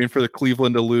not rooting for the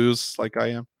Cleveland to lose like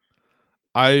I am?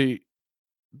 I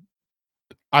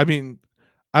mean,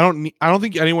 I don't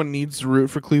think anyone needs to root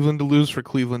for Cleveland to lose for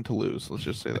Cleveland to lose. Let's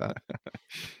just say that.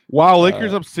 Wow,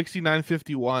 Lakers up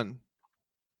 69-51.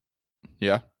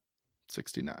 Yeah.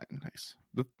 69. Nice.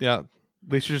 Yeah.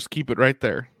 They should just keep it right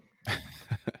there.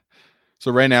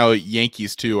 So right now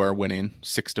Yankees too are winning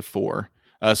 6-4.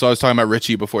 So I was talking about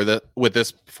Richie before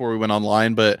we went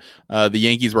online, but the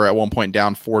Yankees were at one point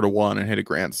down 4-1 and hit a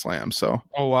grand slam. So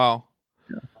oh wow.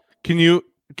 Yeah.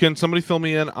 Can somebody fill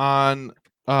me in on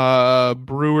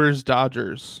Brewers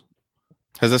Dodgers?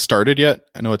 Has it started yet?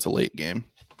 I know it's a late game.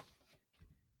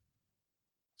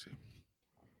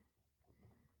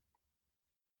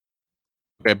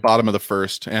 Okay, bottom of the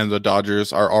first, and the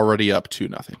Dodgers are already up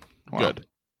 2-0. Wow. Good.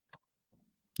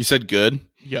 You said good?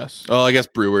 Yes. Oh, I guess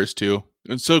Brewers too.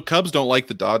 And so Cubs don't like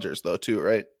the Dodgers though, too,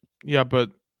 right? Yeah, but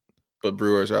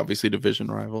Brewers are obviously division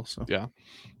rivals. So yeah.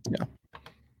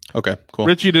 Okay, cool.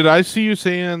 Richie, did I see you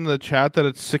say in the chat that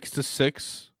it's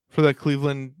 6-6 for the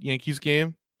Cleveland Yankees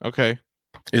game? Okay.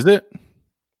 Is it?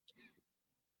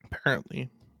 Apparently.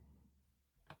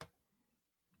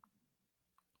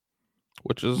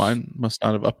 Which is mine must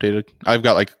not have updated. I've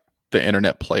got like the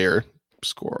internet player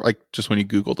score, like just when you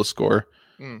Google the score.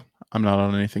 I'm not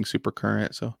on anything super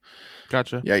current, so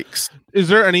gotcha. Yikes. Is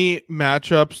there any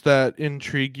matchups that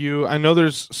intrigue you? I know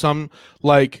there's some,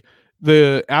 like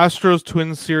the Astros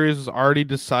Twins series is already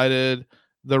decided.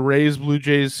 The Rays Blue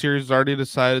Jays series is already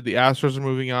decided. The Astros are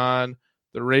moving on.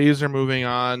 The Rays are moving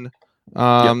on.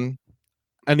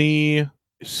 Any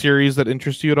series that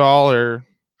interest you at all, or?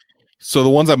 So the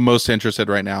ones I'm most interested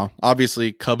right now,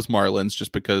 obviously Cubs Marlins,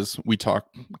 just because we talk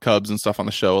Cubs and stuff on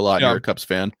the show a lot. You're a Cubs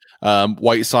fan.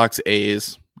 White Sox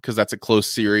A's, because that's a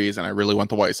close series and I really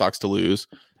want the White Sox to lose.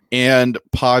 And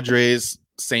Padres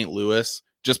St. Louis,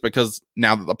 just because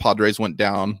now that the Padres went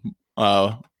down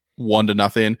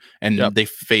 1-0 and they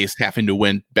faced having to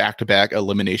win back-to-back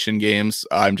elimination games,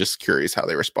 I'm just curious how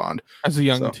they respond. As a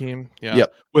young team,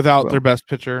 without their best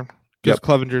pitcher. Because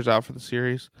Clevenger's out for the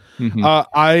series. Mm-hmm.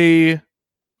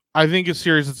 I think a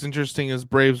series that's interesting is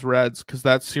Braves Reds, because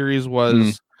that series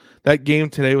was that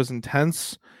game today was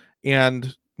intense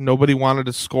and nobody wanted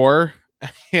to score.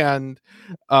 And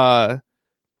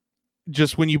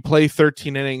just when you play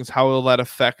 13 innings, how will that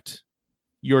affect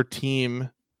your team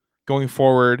going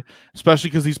forward, especially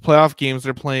because these playoff games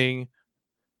they're playing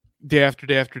day after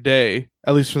day after day,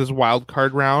 at least for this wild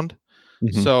card round.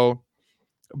 Mm-hmm. So,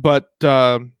 but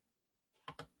the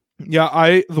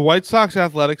White Sox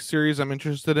Athletics series I'm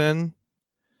interested in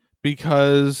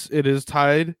because it is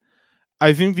tied.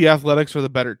 I think the Athletics are the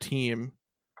better team.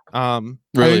 Really?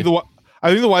 I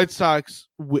think the White Sox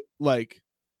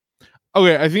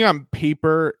I think on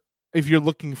paper, if you're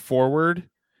looking forward,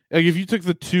 like if you took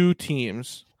the two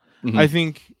teams, mm-hmm. I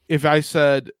think if I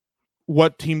said,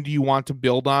 what team do you want to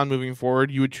build on moving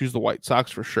forward, you would choose the White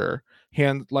Sox for sure.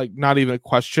 Not even a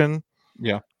question.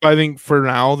 Yeah. But I think for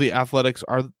now, the Athletics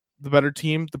are the better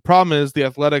team. The problem is the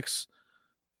Athletics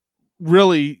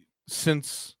really,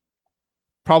 since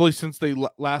they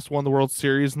last won the World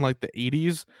Series in like the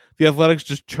 80s, the Athletics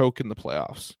just choke in the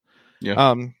playoffs.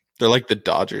 Yeah. They're like the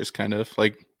Dodgers, kind of.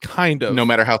 No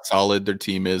matter how solid their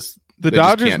team is, the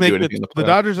Dodgers the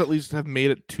Dodgers at least have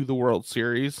made it to the World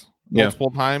Series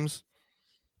multiple times.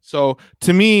 So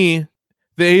to me,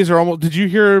 the A's are almost. Did you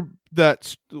hear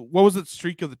that? What was that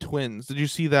streak of the Twins? Did you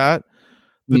see that?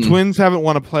 The Twins haven't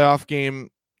won a playoff game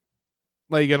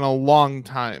in a long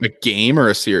time. A game or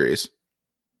a series?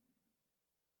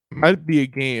 Might be a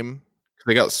game.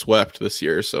 They got swept this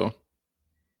year, so.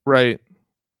 Right.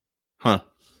 Huh.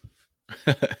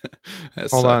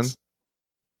 Hold on.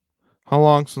 How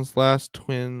long since last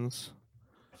Twins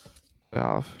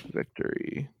playoff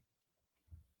victory?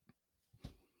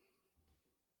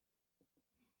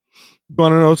 You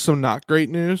want to know some not great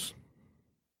news?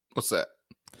 What's that?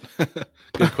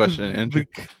 Good question, Andrew.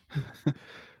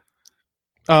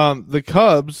 The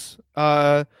Cubs,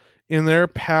 in their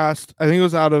past, I think it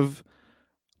was out of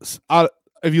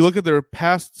if you look at their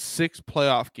past 6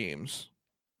 playoff games,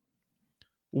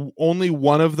 only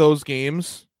one of those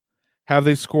games have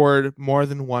they scored more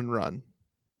than 1 run.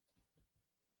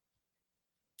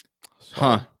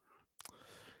 Huh.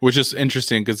 Which is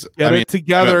interesting because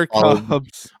together,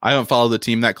 Cubs. I haven't followed the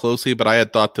team that closely, but I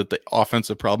had thought that the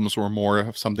offensive problems were more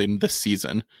of something this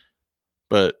season.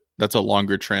 But that's a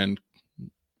longer trend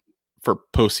for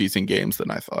postseason games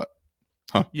than I thought.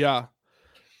 Huh. Yeah.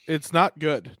 It's not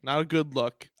good. Not a good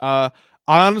look. I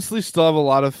honestly still have a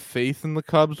lot of faith in the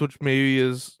Cubs, which maybe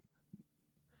is,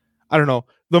 I don't know.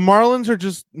 The Marlins are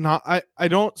just not, I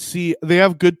don't see, they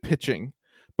have good pitching.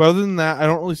 But other than that, I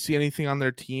don't really see anything on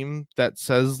their team that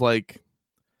says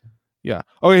yeah.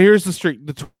 Okay, here's the streak.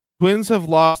 The Twins have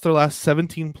lost their last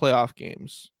 17 playoff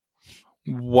games.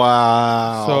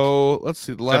 Wow. So let's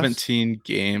see. 17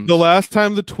 games. The last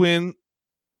time the Twins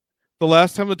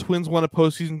won a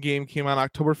postseason game came on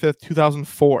October 5th,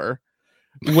 2004,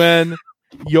 when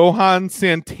Johan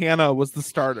Santana was the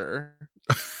starter.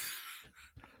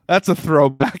 That's a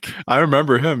throwback. I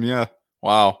remember him, yeah.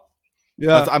 Wow.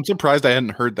 Yeah. I'm surprised I hadn't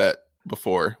heard that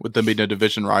before with them being a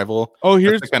division rival. Oh,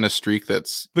 here's the kind of streak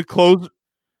that's the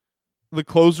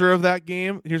closer of that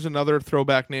game. Here's another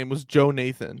throwback name was Joe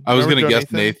Nathan. I was going to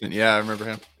guess Nathan. Yeah, I remember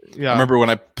him. Yeah. I remember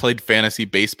when I played fantasy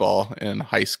baseball in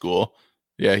high school.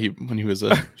 Yeah, when he was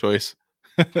a choice.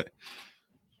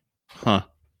 Huh.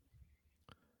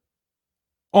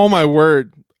 Oh my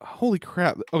word. Holy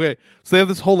crap. Okay, so they have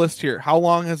this whole list here. How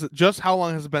long has it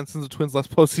been since the Twins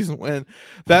last postseason win?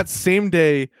 That same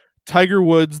day, Tiger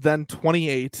Woods, then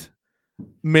 28,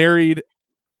 married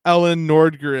Ellen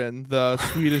Nordgren, the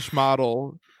Swedish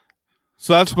model.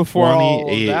 So that's before 28.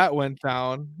 All of that went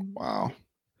down. Wow.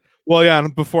 Well, yeah,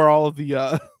 and before all of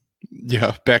the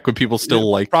yeah, back when people still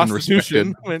liked and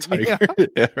respected Tiger.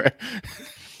 Yeah, right.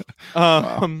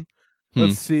 Wow.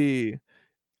 Let's see.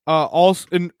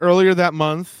 Also, earlier that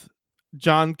month,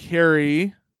 John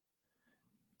Kerry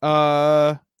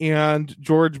and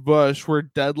George Bush were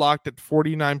deadlocked at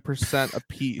 49%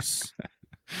 apiece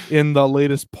in the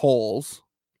latest polls.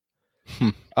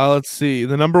 Let's see.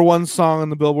 The number 1 song on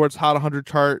the Billboard's Hot 100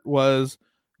 chart was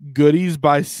 "Goodies"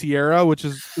 by Sierra, which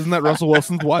isn't that Russell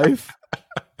Wilson's wife?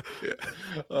 Yeah.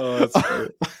 Oh, that's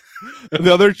great.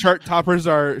 The other chart toppers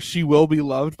are "She Will Be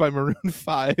Loved" by Maroon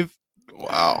 5.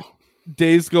 Wow.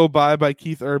 "Days Go By"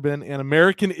 Keith Urban, and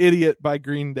 "American Idiot" by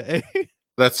Green Day.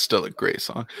 That's still a great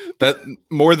song. That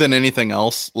more than anything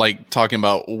else, talking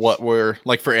about what we're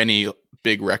for any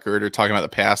big record or talking about the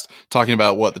past, talking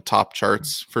about what the top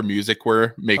charts for music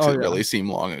were makes it really seem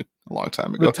a long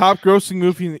time ago. The top grossing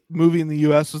movie in the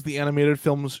US was the animated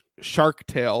film's Shark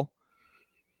Tale.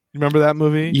 You remember that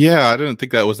movie? Yeah, I didn't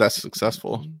think that was that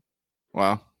successful.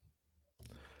 Wow.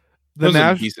 That was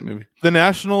a decent movie. The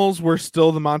Nationals were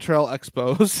still the Montreal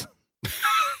Expos.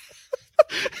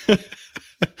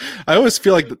 I always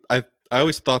feel like I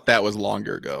always thought that was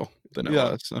longer ago. than it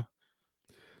was. So.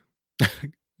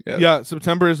 Yeah,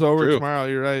 September is over tomorrow.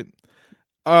 You're right.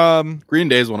 Green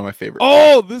Day is one of my favorites.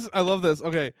 Oh, I love this.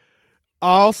 Okay.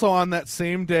 Also on that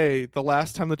same day, the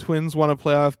last time the Twins won a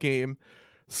playoff game,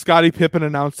 Scottie Pippen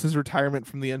announced his retirement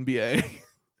from the NBA.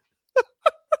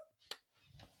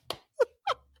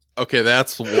 Okay,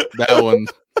 that one.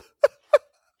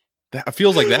 That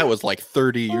feels like that was like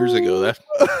 30 years ago.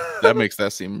 That makes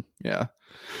that seem not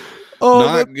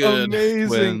good. Amazing.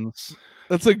 Wins.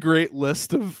 That's a great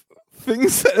list of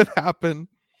things that have happened.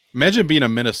 Imagine being a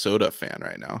Minnesota fan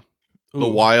right now. Ooh. The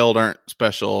Wild aren't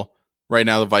special. Right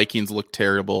now, the Vikings look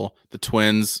terrible. The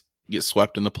Twins get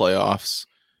swept in the playoffs.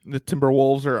 The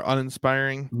Timberwolves are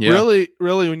uninspiring. Yeah.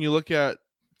 Really, when you look at,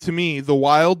 to me, the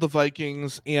Wild, the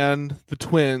Vikings, and the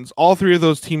Twins, all three of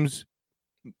those teams,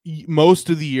 most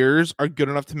of the years, are good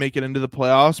enough to make it into the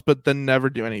playoffs, but then never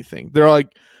do anything. They're like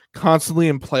constantly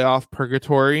in playoff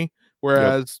purgatory,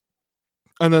 whereas,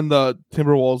 and then the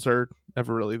Timberwolves are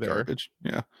never really there. Garbage.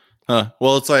 Yeah.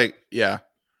 Well, it's like,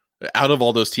 out of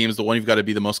all those teams, the one you've got to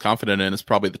be the most confident in is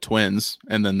probably the Twins.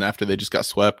 And then after they just got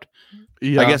swept,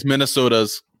 I guess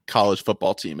Minnesota's college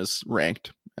football team is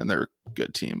ranked and they're a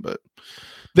good team, but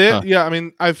I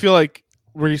mean, I feel like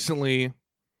recently,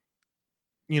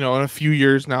 in a few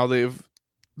years now, they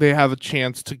have a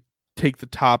chance to take the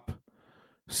top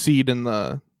seed in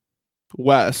the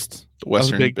West, the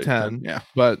Western Big Ten. Yeah.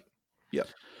 But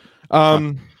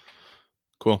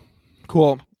cool.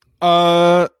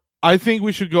 I think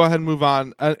we should go ahead and move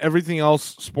on. Everything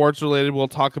else sports related we'll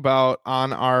talk about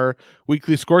on our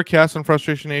weekly scorecast on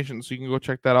Frustration Nation, so you can go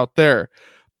check that out there.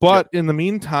 But in the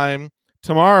meantime,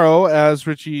 tomorrow, as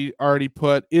Richie already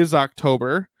put, is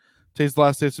October. Today's the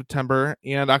last day of September,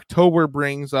 and October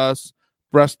brings us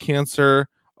Breast Cancer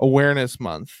Awareness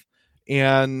Month.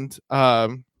 And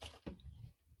I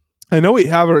know we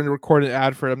have a recorded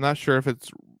ad for it. I'm not sure if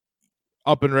it's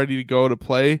up and ready to go to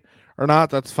play or not.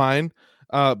 That's fine.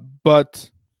 But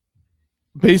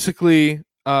basically,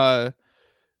 what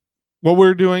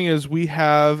we're doing is we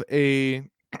have either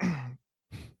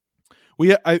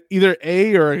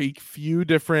a few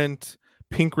different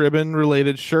pink ribbon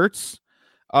related shirts,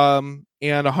 and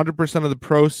 100% of the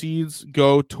proceeds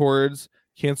go towards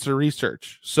cancer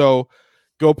research. So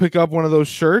go pick up one of those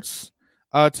shirts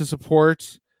to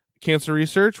support cancer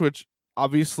research, which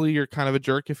obviously you're kind of a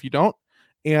jerk if you don't.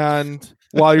 And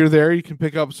while you're there, you can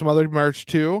pick up some other merch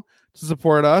too to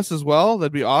support us as well.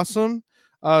 That'd be awesome.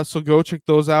 So go check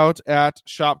those out at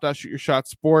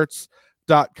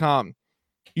shop.shootyourshotsports.com.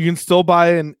 You can still buy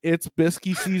an It's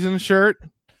Bisky season shirt.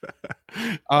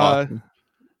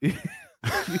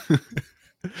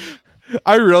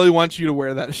 I really want you to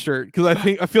wear that shirt because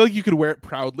I feel like you could wear it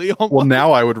proudly. Almost. Well,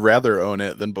 now I would rather own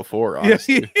it than before.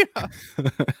 Honestly.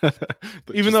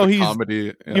 Even though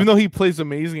he plays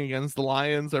amazing against the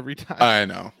Lions every time. I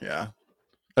know. Yeah,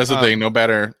 that's the thing. No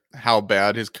matter how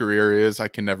bad his career is, I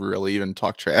can never really even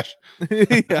talk trash.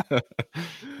 Yeah.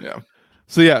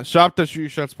 So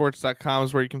shop.shootyourshotsports.com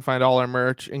is where you can find all our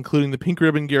merch, including the pink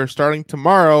ribbon gear starting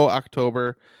tomorrow,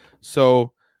 October.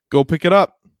 So go pick it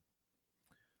up.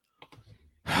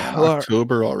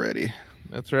 October already.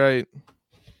 That's right.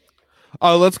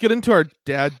 Let's get into our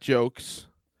dad jokes.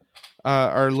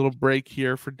 Our little break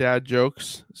here for dad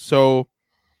jokes. So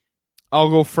I'll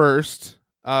go first.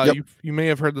 You may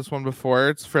have heard this one before.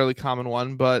 It's a fairly common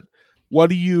one, but what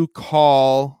do you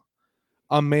call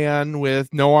a man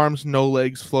with no arms, no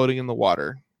legs floating in the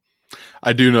water?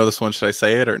 I do know this one. Should I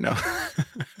say it or no?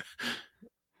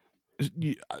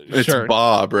 It's sure.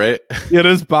 Bob, right? It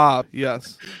is Bob.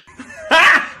 Yes.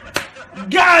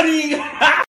 Got him!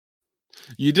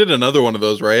 You did another one of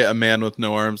those, right? A man with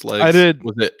no arms, legs. I did.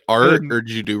 Was it Art or did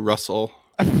you do Russell?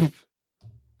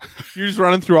 You're just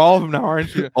running through all of them now,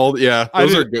 aren't you?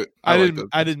 Those are good.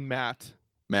 I did Matt.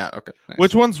 Matt, okay. Nice.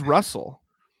 Which one's Russell?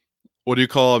 What do you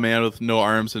call a man with no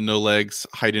arms and no legs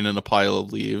hiding in a pile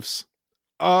of leaves?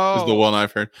 Oh, is the one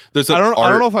I've heard. I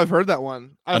don't know if I've heard that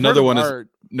one. Another one is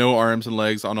no arms and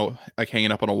legs on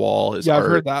hanging up on a wall. Is I've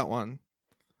heard that one.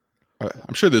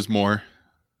 I'm sure there's more.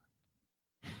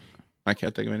 I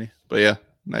can't think of any, but yeah,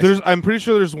 nice. I'm pretty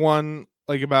sure there's one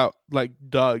about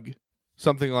Doug,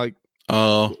 something in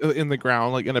the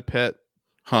ground, like in a pit.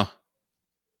 Huh.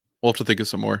 We'll have to think of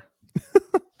some more.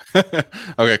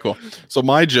 Okay, cool. So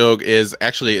my joke is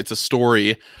actually it's a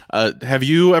story. Have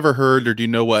you ever heard or do you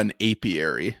know what an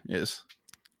apiary is?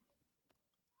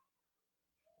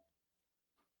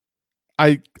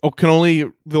 The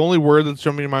only word that's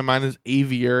jumping in my mind is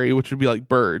aviary, which would be like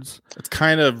birds. It's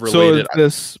kind of related. So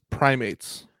this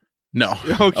primates. No.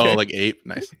 Okay. Oh, like ape.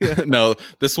 Nice. Yeah. No,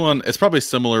 this one it's probably a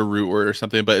similar root word or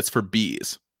something, but it's for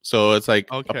bees. So it's like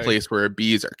a place where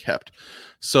bees are kept.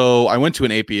 So I went to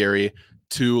an apiary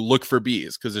to look for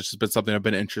bees because it's just been something I've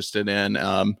been interested in.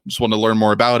 Just want to learn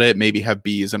more about it, maybe have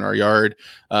bees in our yard.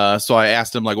 So I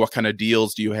asked him, like, what kind of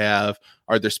deals do you have?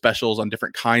 Are there specials on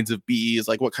different kinds of bees?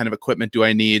 Like, what kind of equipment do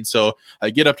I need? So I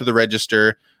get up to the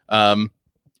register and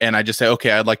I just say,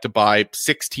 okay, I'd like to buy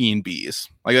 16 bees.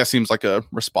 Like, that seems like a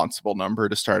responsible number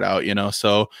to start out, you know?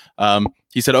 So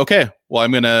he said, okay, well,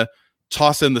 I'm going to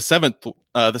toss in the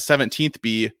 17th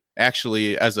bee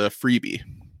actually as a freebie.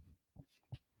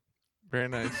 Very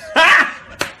nice.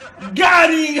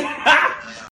 Got him!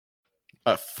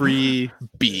 A free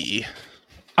bee.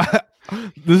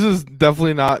 This is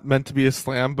definitely not meant to be a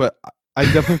slam, but I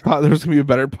definitely thought there was going to be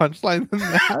a better punchline than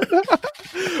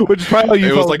that. Which is probably how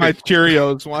you felt like my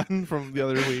Cheerios one from the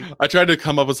other week. I tried to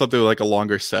come up with something with like a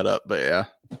longer setup, but yeah.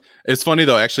 It's funny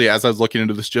though, actually, as I was looking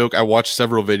into this joke, I watched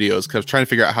several videos because I was trying to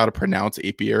figure out how to pronounce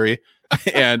apiary.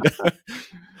 And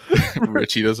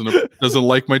Richie doesn't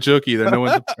like my joke either. No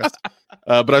one's impressed.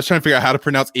 But I was trying to figure out how to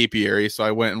pronounce apiary, so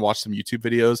I went and watched some YouTube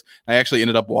videos. I actually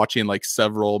ended up watching like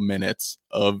several minutes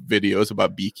of videos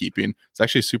about beekeeping. It's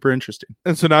actually super interesting.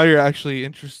 And so now you're actually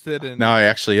interested in... Now I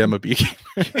actually am a beekeeper.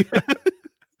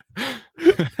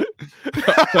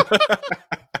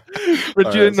 But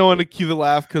you didn't know when to cue the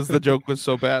laugh because the joke was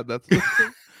so bad.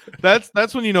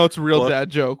 That's when you know it's a real dad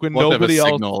joke. When nobody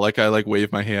else signal, like I like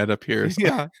wave my hand up here. So.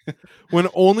 Yeah. When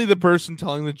only the person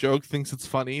telling the joke thinks it's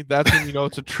funny, that's when you know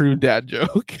it's a true dad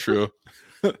joke. True.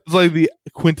 It's like the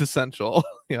quintessential.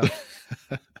 Yeah.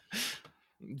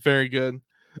 Very good.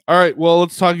 All right. Well,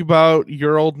 let's talk about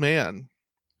your old man.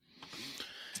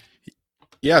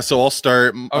 Yeah, so I'll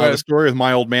start the story with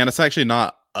my old man. It's actually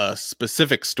not a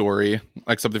specific story,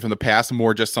 like something from the past,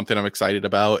 more just something I'm excited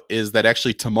about, is that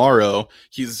actually tomorrow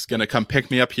he's going to come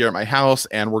pick me up here at my house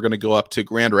and we're going to go up to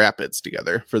Grand Rapids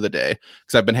together for the day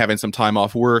because I've been having some time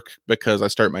off work because I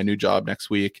start my new job next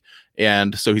week.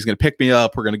 And so he's going to pick me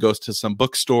up. We're going to go to some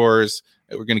bookstores.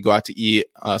 We're going to go out to eat,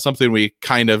 something we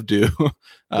kind of do.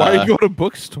 Why do you go to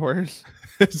bookstores?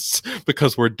 It's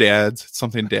because we're dads. It's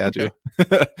something dad do.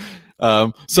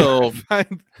 So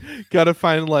gotta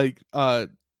find like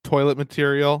toilet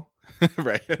material.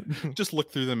 Right. Just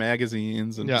look through the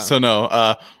magazines. And so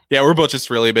no, we're both just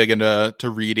really big into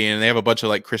reading, and they have a bunch of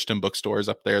like Christian bookstores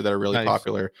up there that are really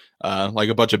popular. Like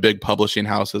a bunch of big publishing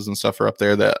houses and stuff are up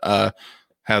there that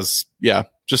has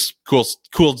just cool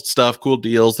stuff, cool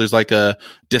deals. There's like a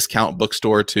discount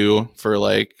bookstore too for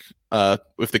like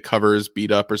if the cover is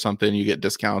beat up or something, you get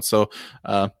discounts. So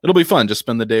it'll be fun. Just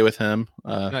spend the day with him.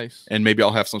 Nice. And maybe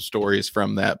I'll have some stories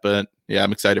from that. But yeah,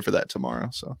 I'm excited for that tomorrow.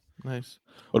 So nice.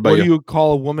 What about you? What do you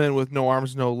call a woman with no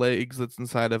arms, no legs that's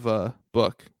inside of a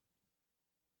book?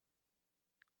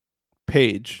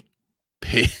 Page.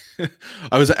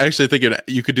 I was actually thinking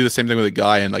you could do the same thing with a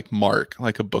guy and like mark,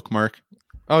 like a bookmark.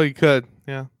 Oh, you could.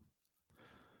 Yeah.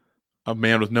 A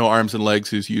man with no arms and legs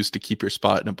who's used to keep your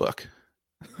spot in a book.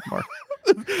 Mark.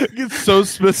 It's so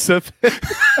specific.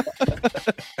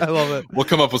 I love it. We'll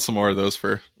come up with some more of those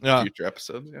for future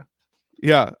episodes.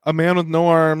 Yeah. A man with no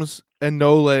arms and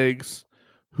no legs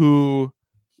who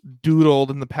doodled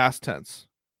in the past tense.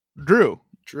 Drew.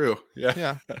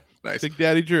 Yeah. Nice. Big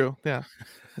Daddy Drew. Yeah.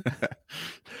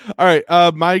 All right.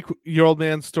 Your old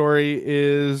man story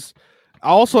is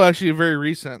also actually very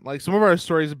recent. Like some of our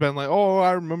stories have been like, oh,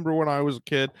 I remember when I was a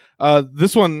kid.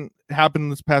 This one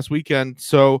happened this past weekend.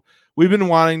 So we've been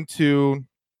wanting to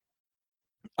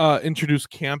introduce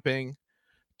camping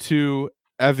to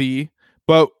Evie,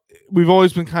 but we've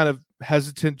always been kind of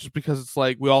hesitant just because it's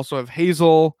like we also have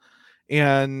Hazel,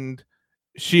 and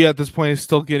she at this point is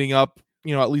still getting up,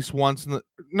 at least once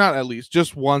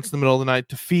just once in the middle of the night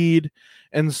to feed.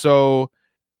 And so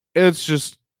it's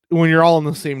just when you're all in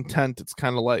the same tent, it's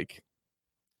kind of like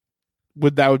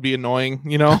that would be annoying,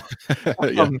 Yeah.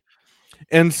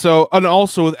 And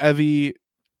also with Evie,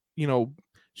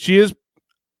 she is,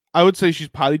 I would say she's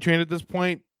potty trained at this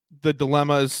point. The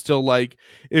dilemma is still like,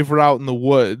 if we're out in the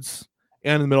woods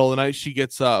and in the middle of the night, she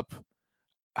gets up,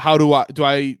 is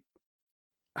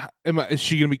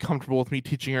she going to be comfortable with me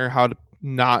teaching her how to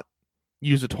not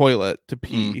use a toilet to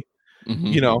pee,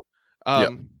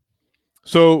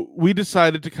 So we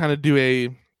decided to kind of do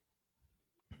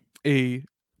a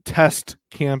test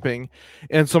camping.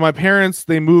 And so my parents,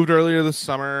 they moved earlier this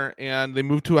summer, and they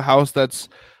moved to a house that's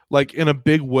like in a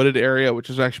big wooded area, which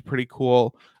is actually pretty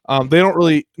cool.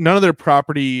 None of their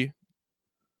property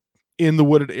in the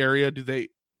wooded area they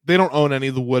don't own any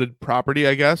of the wooded property,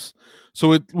 I guess.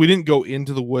 So we didn't go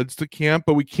into the woods to camp,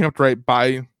 but we camped right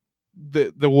by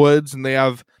the woods, and they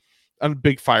have a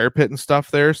big fire pit and stuff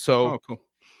there. So cool.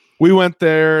 we went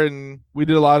there and we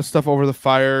did a lot of stuff over the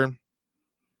fire.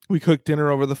 We cooked dinner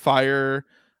over the fire.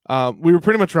 We were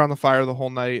pretty much around the fire the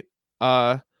whole night.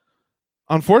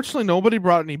 Unfortunately, nobody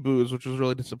brought any booze, which was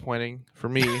really disappointing for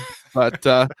me. But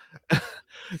so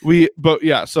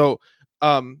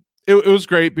it was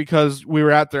great because we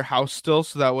were at their house still,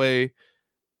 so that way,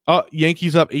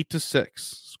 Yankees up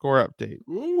 8-6. Score update.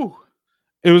 Ooh.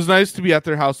 It was nice to be at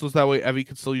their house, so that way Evie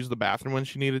could still use the bathroom when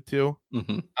she needed to.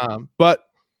 Mm-hmm. But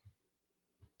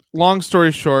long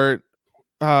story short,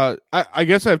 I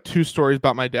guess I have two stories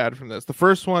about my dad from this. The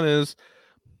first one is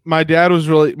my dad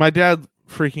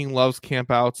freaking loves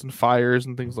campouts and fires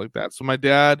and things like that. So my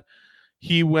dad,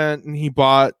 he went and he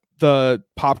bought the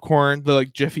popcorn, the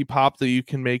like Jiffy Pop that you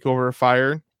can make over a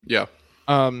fire. Yeah.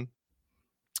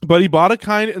 But he bought a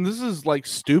kind, and this is like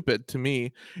stupid to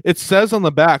me. It says on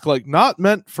the back, like, not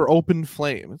meant for open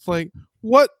flame. It's like,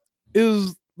 what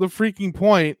is the freaking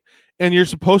point? And you're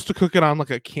supposed to cook it on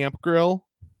like a camp grill,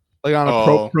 like on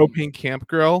a propane camp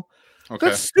grill. Okay.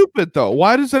 That's stupid, though.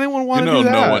 Why does anyone want to do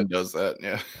that? No one does that.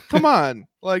 Yeah. Come on.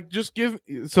 Like, just give.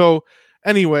 So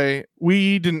anyway,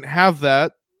 we didn't have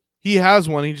that. He has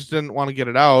one. He just didn't want to get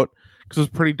it out because it was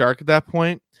pretty dark at that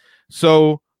point.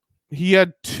 So we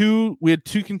had two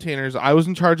containers. I was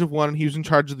in charge of one and he was in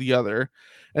charge of the other.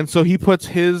 And so he puts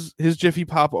his Jiffy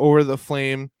Pop over the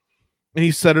flame and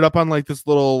he set it up on like this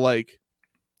little like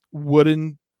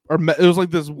wooden it was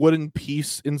like this wooden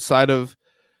piece inside of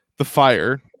the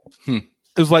fire. It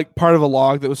was like part of a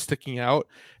log that was sticking out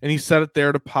and he set it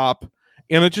there to pop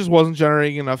and it just wasn't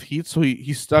generating enough heat. So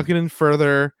he stuck it in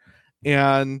further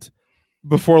and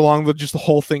before long, the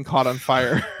whole thing caught on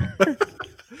fire.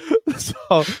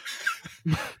 So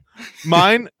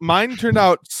mine turned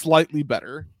out slightly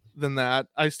better than that.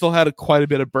 I still had quite a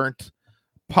bit of burnt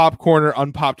popcorn or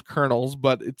unpopped kernels,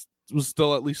 but it was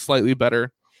still at least slightly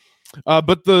better.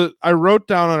 But I wrote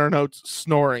down on our notes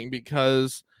snoring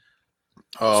because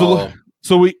my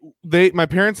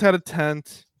parents had a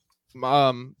tent.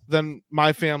 Then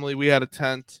my family, we had a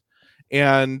tent,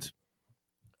 and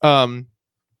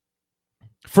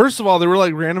first of all, there were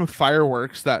like random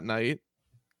fireworks that night,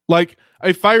 like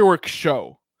a fireworks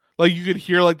show. Like you could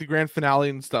hear like the grand finale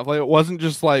and stuff. Like it wasn't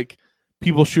just like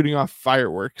people shooting off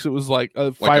fireworks. It was like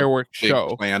a fireworks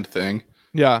show, planned thing.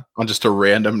 Yeah, on just a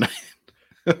random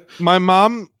night. My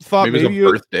mom thought maybe it was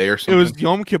a birthday or something. It was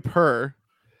Yom Kippur.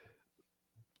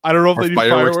 I don't know if they do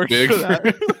fireworks big for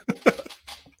that.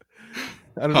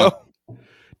 I don't know.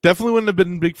 Definitely wouldn't have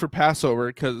been big for Passover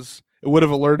because it would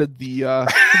have alerted the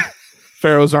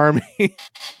Pharaoh's army.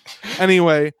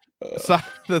 Anyway, that's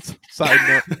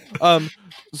side note.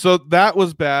 So that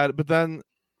was bad. But then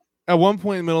at one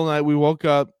point in the middle of the night, we woke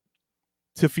up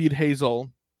to feed Hazel.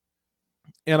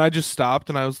 And I just stopped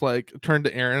and I was like, turned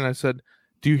to Aaron and I said,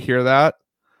 "Do you hear that?"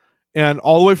 And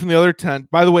all the way from the other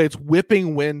tent, by the way, it's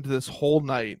whipping wind this whole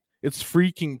night. It's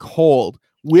freaking cold.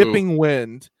 Whipping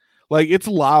wind. Like it's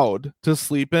loud to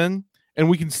sleep in. And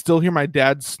we can still hear my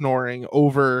dad snoring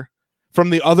over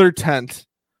from the other tent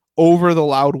over the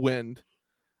loud wind.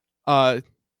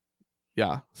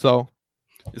 Yeah. So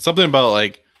it's something about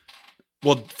like,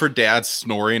 well, for dad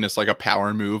snoring, it's like a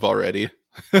power move already.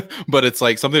 But it's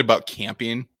like something about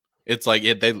camping. It's like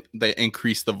they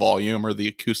increase the volume or the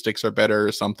acoustics are better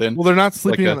or something. Well, they're not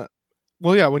sleeping on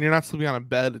well, yeah, when you're not sleeping on a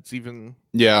bed, it's even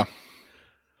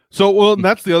So, well,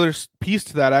 that's the other piece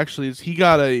to that actually is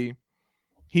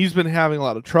he's been having a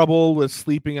lot of trouble with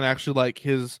sleeping and actually like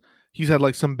he's had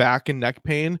like some back and neck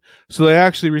pain. So they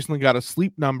actually recently got a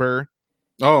sleep number.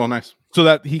 Oh, nice. So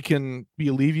that he can be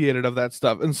alleviated of that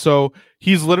stuff. And so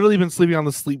he's literally been sleeping on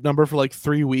the sleep number for like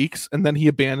 3 weeks. And then he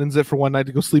abandons it for one night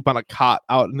to go sleep on a cot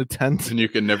out in a tent. And you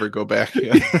can never go back.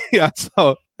 Yeah.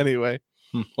 So anyway.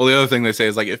 Well, the other thing they say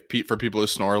is like for people who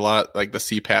snore a lot, like the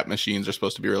CPAP machines are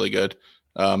supposed to be really good.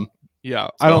 Yeah.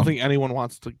 So, I don't think anyone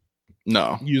wants to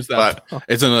use that. But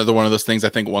it's another one of those things. I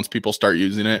think once people start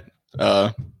using it,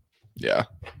 it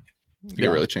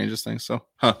really changes things. So,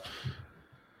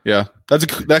 yeah,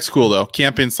 that's cool though.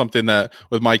 Camping's something that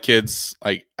with my kids,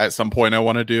 like at some point I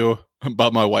want to do,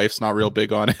 but my wife's not real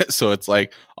big on it. So it's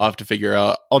like I'll have to figure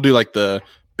out. I'll do like the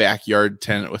backyard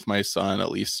tent with my son at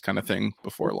least kind of thing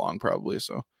before long, probably.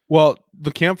 So well,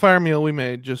 the campfire meal we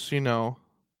made, just so you know.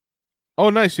 Oh,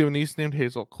 nice! You have a niece named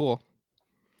Hazel. Cool.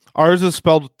 Ours is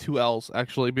spelled with 2 L's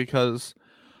actually because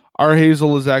our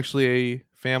Hazel is actually a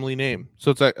family name.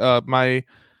 So it's my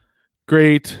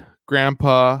great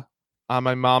grandpa. On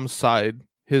my mom's side,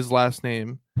 his last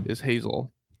name is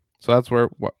Hazel. So that's where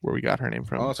we got her name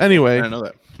from. Oh, anyway, cool. I know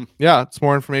that. Yeah, it's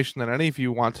more information than any if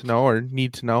you want to know or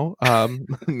need to know.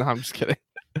 No, I'm just kidding.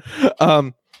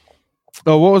 What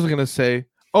was I going to say?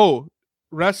 Oh,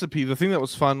 recipe. The thing that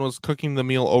was fun was cooking the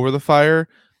meal over the fire.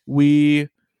 We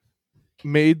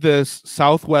made this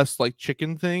Southwest like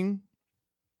chicken thing.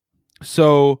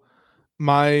 So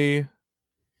my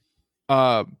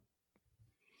my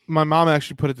mom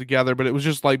actually put it together, but it was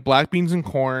just like black beans and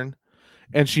corn,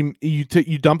 and you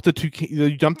dump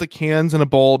the cans in a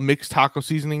bowl, mix taco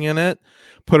seasoning in it,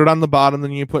 put it on the bottom,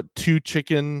 then you put 2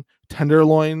 chicken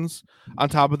tenderloins on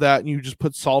top of that, and you just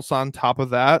put salsa on top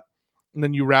of that, and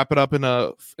then you wrap it up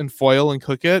in foil and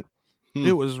cook it.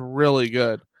 It was really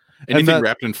good. Anything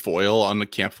wrapped in foil on the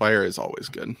campfire is always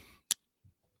good.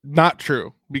 Not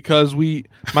true, because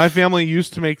my family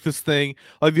used to make this thing,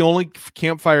 like the only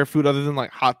campfire food other than like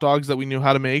hot dogs that we knew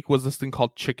how to make was this thing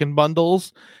called chicken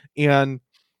bundles, and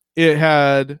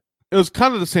it was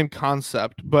kind of the same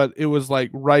concept, but it was like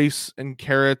rice and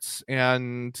carrots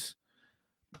and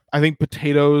I think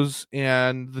potatoes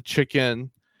and the chicken.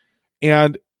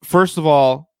 And first of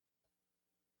all,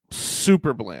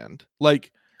 super bland.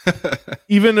 Like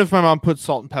even if my mom put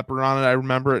salt and pepper on it, I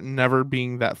remember it never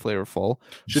being that flavorful.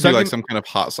 Should be like some kind of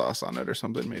hot sauce on it or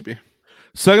something, maybe.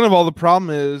 Second of all, the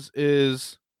problem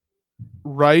is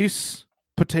rice,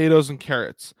 potatoes, and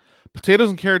carrots. Potatoes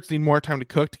and carrots need more time to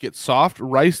cook to get soft.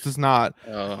 Rice does not.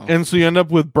 Oh. And so you end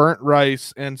up with burnt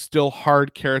rice and still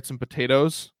hard carrots and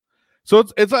potatoes. So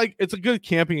it's a good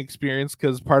camping experience,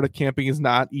 because part of camping is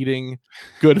not eating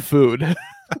good food.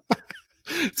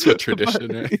 It's a tradition,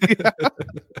 right?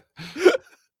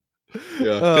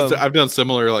 Yeah. I've done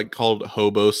similar, like called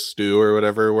hobo stew or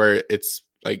whatever, where it's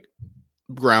like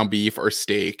ground beef or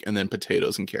steak and then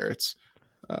potatoes and carrots.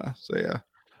 So yeah,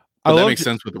 but that makes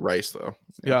sense with the rice though.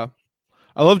 Yeah.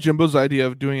 I love Jimbo's idea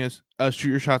of doing a shoot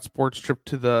your shot sports trip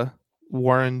to the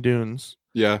Warren Dunes.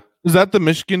 Yeah. Is that the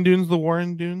Michigan Dunes, the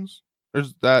Warren Dunes? Or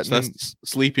is that that's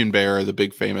Sleeping Bear are the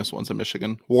big famous ones in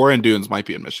Michigan. Warren Dunes might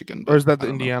be in Michigan. Or is that the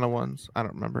Indiana ones? I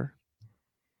don't remember.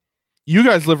 You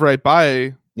guys live right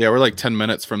by. Yeah, we're like 10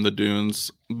 minutes from the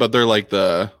dunes, but they're like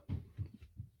the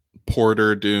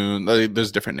Porter Dune.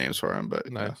 There's different names for them, but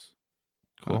nice.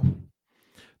 Yeah. Cool.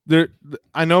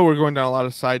 I know we're going down a lot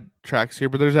of side tracks here,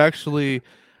 but there's actually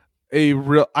a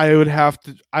real. I'd have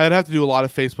to do a lot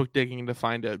of Facebook digging to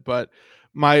find it, but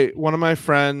one of my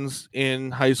friends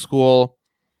in high school,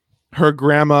 her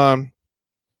grandma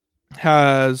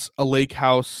has a lake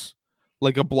house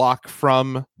like a block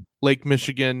from Lake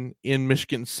Michigan in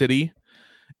Michigan City.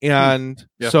 And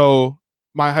so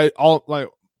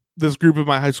this group of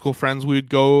my high school friends, we would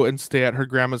go and stay at her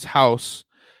grandma's house.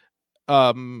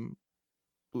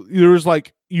 There was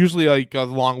like usually like a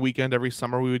long weekend every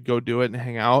summer, we would go do it and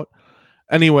hang out.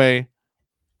 Anyway,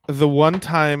 the one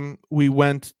time we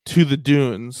went to the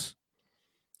dunes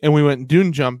and we went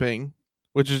dune jumping,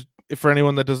 which is, for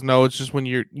anyone that doesn't know, it's just when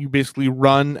you basically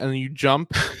run and you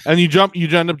jump and you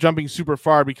end up jumping super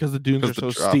far because the dunes are so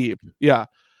steep. Yeah.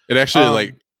 It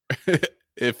actually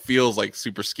it feels like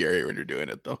super scary when you're doing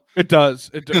it though. It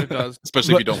does. It does.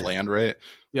 Especially if you don't land right.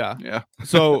 Yeah. Yeah.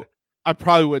 So I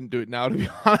probably wouldn't do it now, to be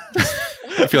honest.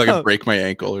 I feel like I'd break my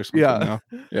ankle or something. Now.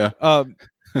 Yeah.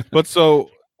 But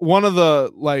so one of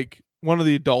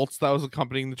the adults that was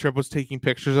accompanying the trip was taking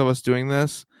pictures of us doing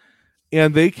this,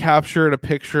 and they captured a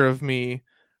picture of me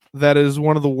that is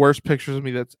one of the worst pictures of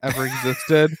me that's ever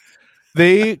existed.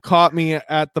 They caught me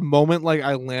at the moment like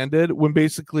I landed, when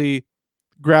basically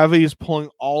gravity is pulling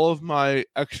all of my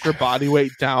extra body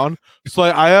weight down. So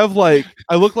I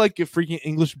look like a freaking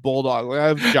English bulldog. Like I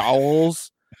have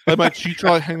jowls, like my cheeks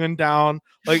are like hanging down,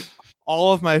 like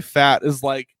all of my fat is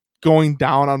like going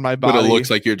down on my body. But it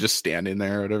looks like you're just standing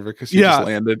there or whatever because you just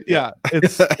landed. Yeah,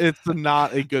 it's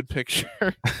not a good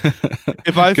picture.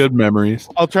 Good memories.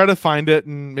 I'll try to find it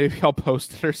and maybe I'll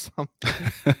post it or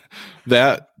something.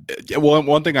 That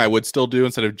one thing I would still do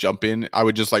instead of jumping, I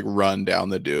would just like run down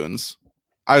the dunes.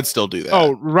 I would still do that.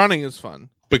 Oh, running is fun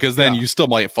because then you still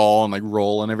might fall and like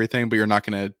roll and everything, but you're not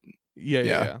gonna.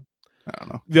 Yeah. I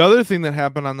don't know. The other thing that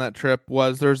happened on that trip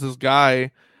was there's this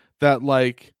guy that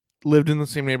like lived in the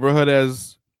same neighborhood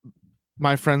as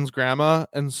my friend's grandma,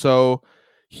 and so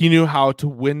he knew how to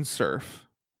windsurf.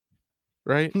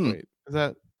 Right? Wait,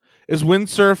 is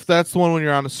windsurf? That's the one when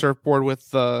you're on a surfboard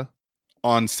with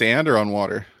on sand or on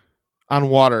water? On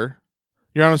water.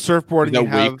 You're on a surfboard and you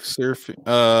have wake surfing.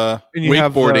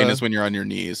 Wakeboarding is when you're on your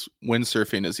knees.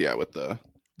 Windsurfing is with the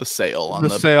sail on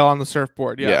the sail on the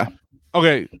surfboard. Yeah.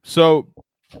 Okay, so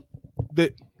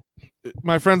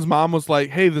my friend's mom was like,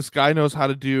 "Hey, this guy knows how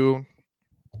to do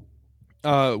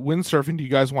windsurfing. Do you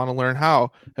guys want to learn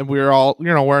how?" And we were all,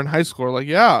 we're in high school. We're like,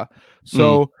 yeah.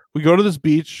 So we go to this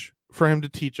beach for him to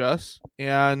teach us,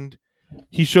 and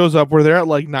he shows up. We're there at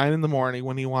like 9 a.m.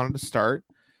 when he wanted to start.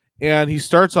 And he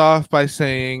starts off by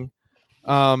saying,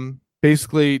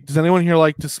 basically, does anyone here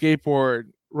like to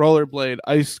skateboard, rollerblade,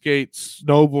 ice skate,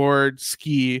 snowboard,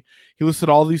 ski? He listed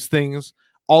all these things.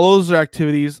 All those are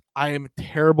activities I am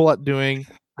terrible at doing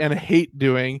and hate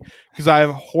doing because I have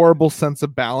a horrible sense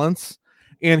of balance.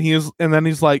 And then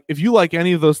he's like, if you like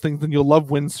any of those things, then you'll love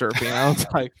windsurfing. And I was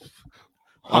like,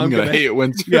 I'm gonna hate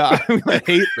windsurfing. Yeah, I'm gonna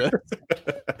hate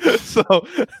this. So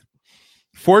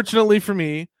fortunately for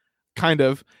me, kind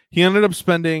of, he ended up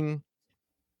spending,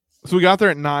 so we got there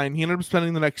at 9. He ended up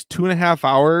spending the next 2.5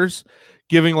 hours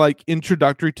giving like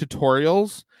introductory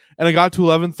tutorials. And I got to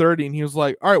 11:30 and he was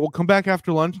like, all right, we'll come back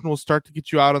after lunch and we'll start to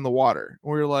get you out on the water.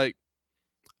 And we were like,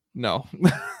 no. No.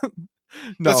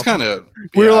 That's kind of,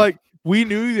 we were like, we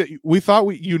knew that we thought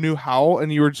you knew how,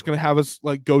 and you were just going to have us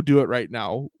like go do it right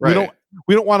now. Right.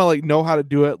 We don't want to like know how to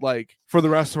do it like for the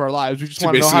rest of our lives. We just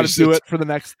want to know how to do it for the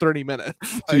next 30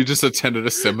 minutes. So you just attended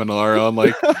a seminar on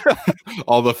like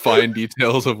all the fine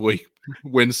details of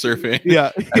windsurfing.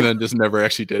 Yeah. And then just never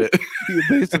actually did it.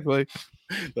 Basically.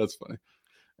 That's funny.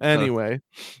 Anyway.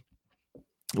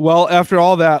 Well, after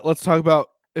all that, let's talk about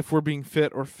if we're being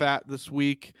fit or fat this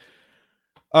week.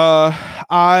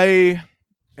 I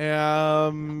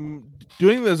am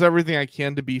doing everything I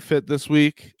can to be fit this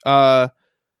week.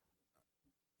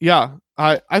 Yeah,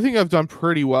 I think I've done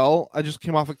pretty well. I just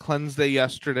came off a cleanse day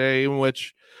yesterday, in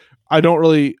which I don't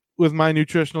really, with my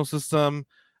nutritional system,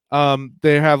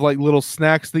 they have like little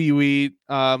snacks that you eat,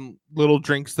 little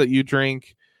drinks that you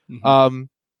drink. Mm-hmm.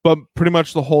 But pretty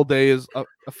much the whole day is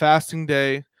a fasting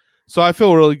day. So I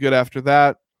feel really good after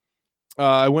that.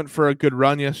 I went for a good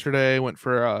run yesterday. I went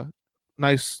for a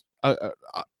nice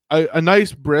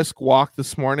brisk walk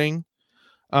this morning.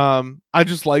 I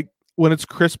just like when it's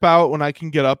crisp out, when I can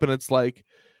get up and it's like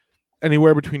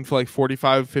anywhere between like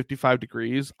 45, 55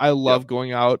 degrees. I love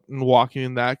going out and walking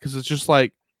in that because it's just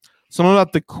like something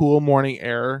about the cool morning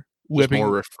air whipping. Just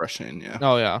more refreshing. Yeah.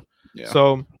 Oh yeah.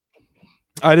 So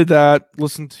I did that.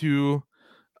 Listened to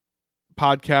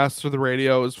podcasts or the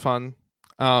radio. It was fun.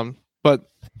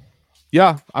 But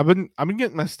yeah, I've been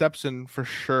getting my steps in for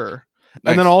sure.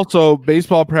 Nice. And then also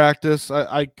baseball practice.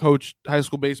 I coached high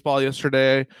school baseball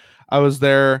yesterday. I was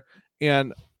there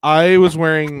and I was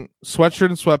wearing sweatshirt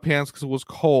and sweatpants because it was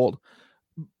cold.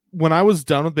 When I was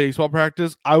done with baseball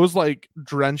practice, I was like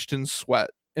drenched in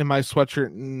sweat in my sweatshirt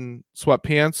and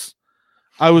sweatpants.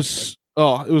 It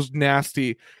was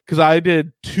nasty because I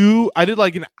did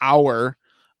like an hour.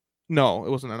 No, it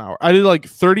wasn't an hour. I did like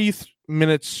 30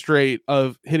 minutes straight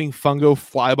of hitting fungo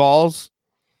fly balls.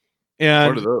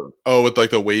 And what are those? Oh, with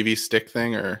like the wavy stick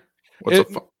thing, or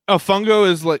what's a fungo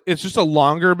is like, it's just a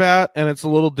longer bat and it's a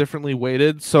little differently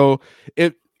weighted. So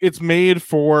it's made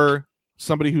for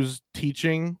somebody who's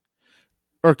teaching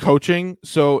or coaching.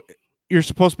 So you're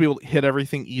supposed to be able to hit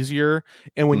everything easier.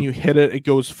 And when you hit it, it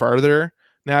goes farther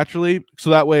naturally. So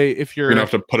that way, if you don't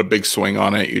have to put a big swing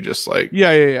on it, you just like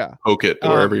poke it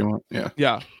wherever you want.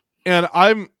 Yeah. And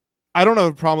I don't have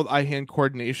a problem with eye-hand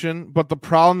coordination, but the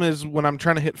problem is when I'm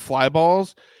trying to hit fly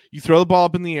balls, you throw the ball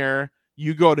up in the air,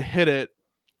 you go to hit it.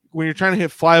 When you're trying to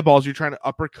hit fly balls, you're trying to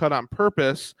uppercut on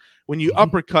purpose. When you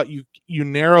uppercut, you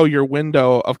narrow your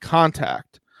window of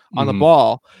contact on the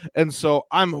ball. And so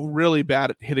I'm really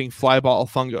bad at hitting fly ball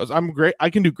fungos. I'm great. I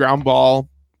can do ground ball,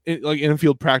 like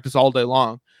infield practice all day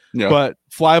long. Yeah. But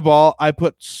fly ball, I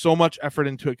put so much effort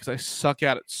into it because I suck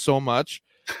at it so much.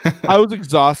 I was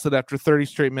exhausted after 30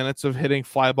 straight minutes of hitting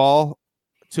fly ball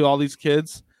to all these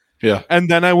kids. Yeah. And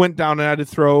then I went down and I had to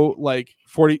throw like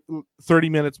 30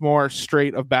 minutes more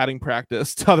straight of batting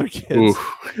practice to other kids.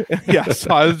 Yeah.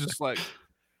 So I was just like,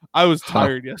 I was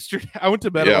tired yesterday. I went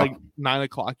to bed at like 9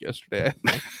 o'clock yesterday,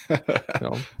 I think.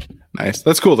 So. Nice.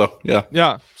 That's cool though. Yeah.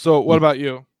 Yeah. So what about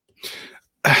you?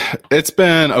 It's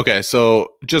been okay.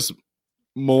 So just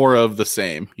more of the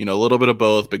same, a little bit of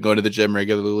both. Been going to the gym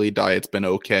regularly. Diet's been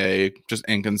okay, just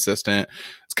inconsistent.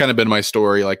 It's kind of been my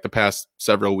story like the past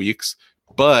several weeks.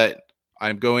 But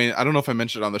I don't know if I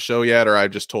mentioned it on the show yet or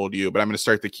I've just told you, but I'm going to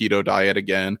start the keto diet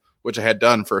again, which I had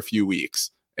done for a few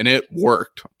weeks. And it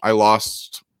worked. I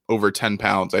lost over 10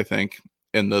 pounds, I think,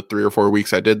 in the 3 or 4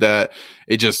 weeks I did that.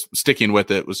 It just sticking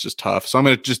with it was just tough. So I'm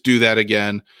going to just do that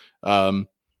again.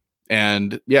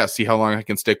 And see how long I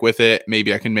can stick with it.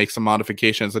 Maybe I can make some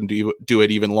modifications and do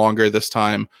it even longer this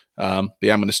time. I'm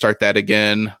going to start that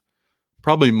again,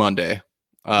 probably Monday.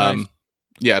 Nice.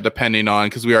 Depending on,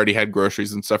 because we already had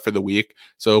groceries and stuff for the week.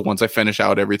 So once I finish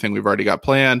out everything we've already got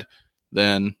planned,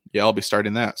 then I'll be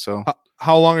starting that. So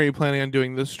how long are you planning on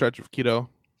doing this stretch of keto?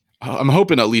 I'm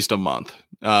hoping at least a month.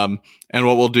 And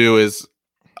what we'll do is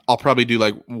I'll probably do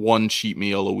like one cheat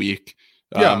meal a week.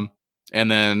 And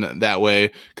then that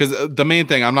way, because the main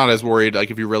thing, I'm not as worried,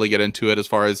 like if you really get into it as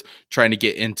far as trying to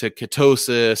get into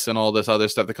ketosis and all this other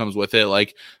stuff that comes with it,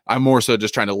 like I'm more so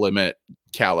just trying to limit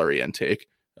calorie intake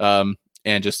and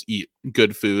just eat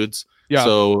good foods. Yeah.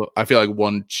 So I feel like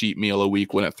one cheat meal a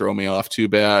week wouldn't throw me off too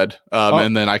bad.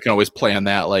 And then I can always plan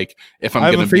that, like if I'm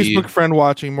going to be... I have a Facebook friend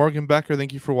watching, Morgan Becker.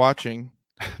 Thank you for watching.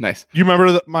 Nice. Do you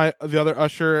remember the other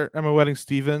usher at my wedding,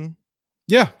 Steven?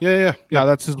 Yeah,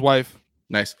 that's his wife.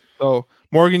 Nice. So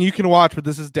Morgan, you can watch, but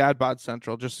this is Dad Bod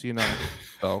Central, just so you know.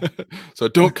 So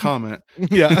don't comment.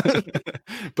 Yeah.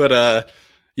 But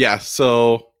yeah,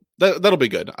 so that'll be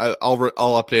good. I'll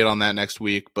update on that next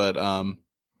week, but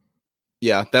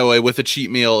yeah, that way with a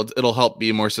cheat meal, it'll help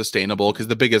be more sustainable, because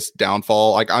the biggest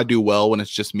downfall, like I do well when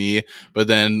it's just me, but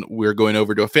then we're going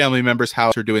over to a family member's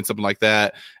house or doing something like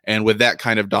that. And with that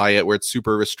kind of diet where it's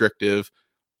super restrictive,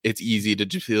 it's easy to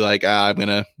just be like, I'm going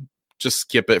to just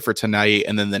skip it for tonight.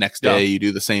 And then the next day you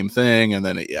do the same thing. And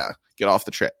then get off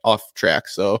track.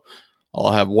 So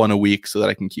I'll have one a week so that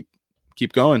I can keep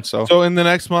going. So in the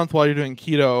next month while you're doing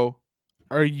keto,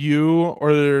 are you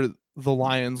or the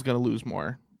Lions going to lose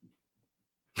more?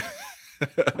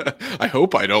 I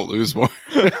hope I don't lose more.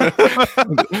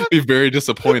 It'd be very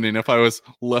disappointing if I was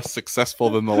less successful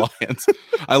than the Lions.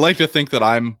 I like to think that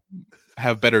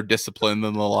have better discipline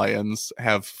than the Lions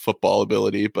have football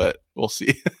ability, but we'll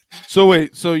see. So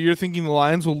wait, so you're thinking the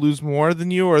Lions will lose more than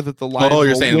you, or that the Lions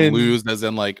you're saying win? Lose as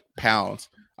in like pounds.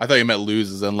 I thought you meant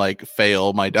lose as in like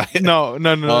fail my diet. No.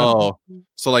 Oh,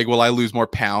 so like, will I lose more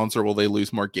pounds or will they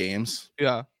lose more games?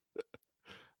 Yeah.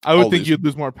 I would think you'd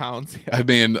lose more pounds. Yeah. I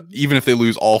mean, even if they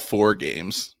lose all 4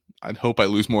 games, I'd hope I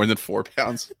lose more than 4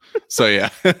 pounds. So yeah.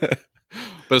 But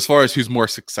as far as who's more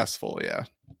successful, yeah.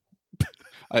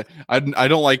 I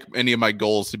don't like any of my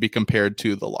goals to be compared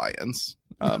to the Lions.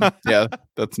 Yeah,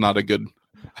 that's not a good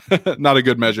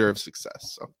measure of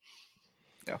success. So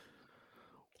yeah.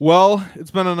 Well, it's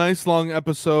been a nice long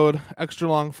episode, extra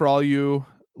long for all you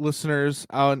listeners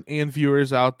out and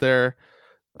viewers out there.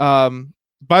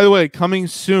 By the way, coming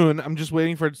soon, I'm just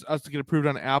waiting for us to get approved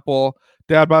on Apple.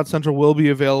 Dad Bod Central will be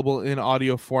available in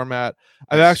audio format.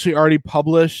 I've actually already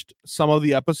published some of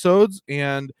the episodes,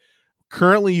 and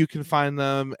currently you can find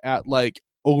them at like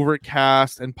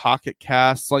Overcast and Pocket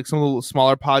Casts, like some of the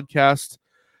smaller podcast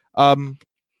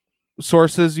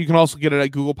sources. You can also get it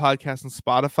at Google Podcasts and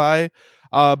Spotify.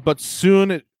 But soon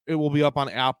it will be up on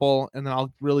Apple, and then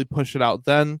I'll really push it out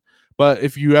then. But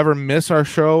if you ever miss our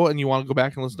show and you want to go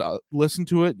back and listen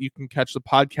to it, you can catch the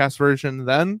podcast version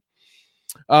then.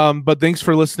 But thanks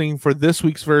for listening for this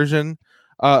week's version,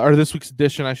 or this week's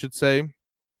edition, I should say.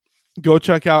 Go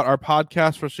check out our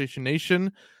podcast, Frustration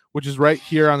Nation, which is right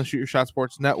here on the Shoot Your Shot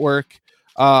Sports Network.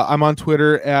 I'm on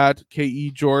Twitter at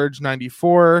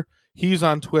KEGeorge94. He's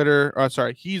on Twitter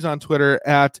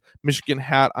at Michigan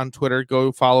Hat on Twitter.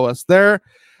 Go follow us there.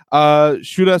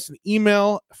 Shoot us an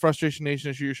email,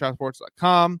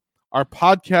 frustrationnation@shootyourshotsports.com. Our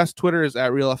podcast Twitter is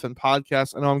at RealFN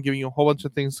Podcast. I know I'm giving you a whole bunch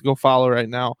of things to go follow right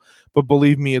now, but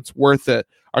believe me, it's worth it.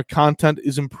 Our content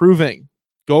is improving.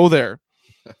 Go there.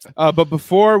 But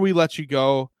before we let you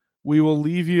go, we will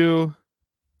leave you.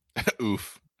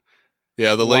 Oof.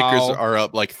 Yeah, the Lakers are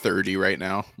up like 30 right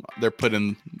now. They're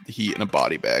putting the Heat in a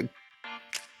body bag.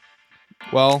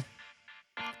 Well.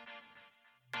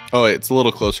 Oh, it's a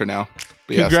little closer now.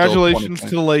 But congratulations to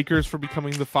the Lakers for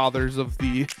becoming the fathers of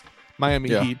the Miami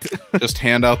Heat. Just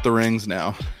hand out the rings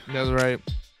now. That's right.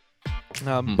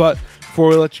 But before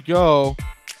we let you go,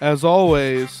 as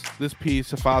always, this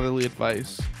piece of fatherly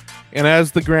advice. And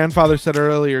as the grandfather said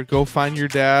earlier, go find your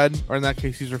dad, or in that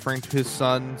case, he's referring to his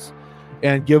sons,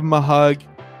 and give him a hug.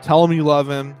 Tell him you love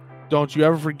him. Don't you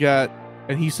ever forget,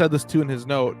 and he said this too in his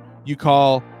note, you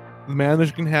call the man in the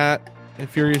Michigan Hat and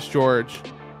Furious George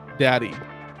Daddy.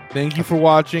 Thank you for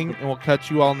watching, and we'll catch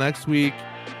you all next week.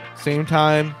 Same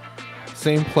time,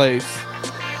 same place.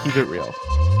 Keep it real.